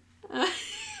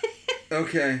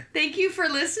 Okay. Thank you for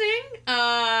listening.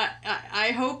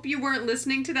 I hope you weren't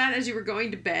listening to that as you were going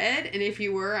to bed, and if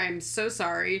you were, I'm so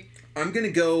sorry. I'm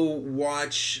gonna go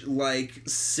watch, like,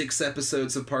 6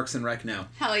 episodes of Parks and Rec now.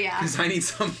 Hell yeah. Because I need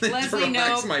something to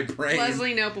relax my brain.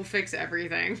 Leslie Knope will fix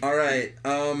everything. Alright,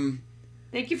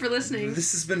 Thank you for listening.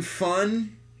 This has been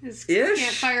fun. Ish.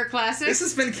 Campfire Classics. This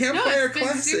has been Campfire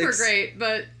Classics. It's been super great,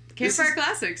 but Campfire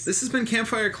Classics. This has been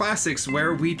Campfire Classics,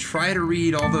 where we try to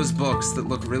read all those books that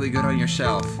look really good on your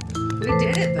shelf. We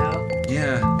did it, though.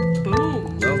 Yeah.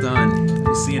 Boom. Well done.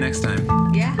 We'll see you next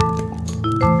time. Yeah.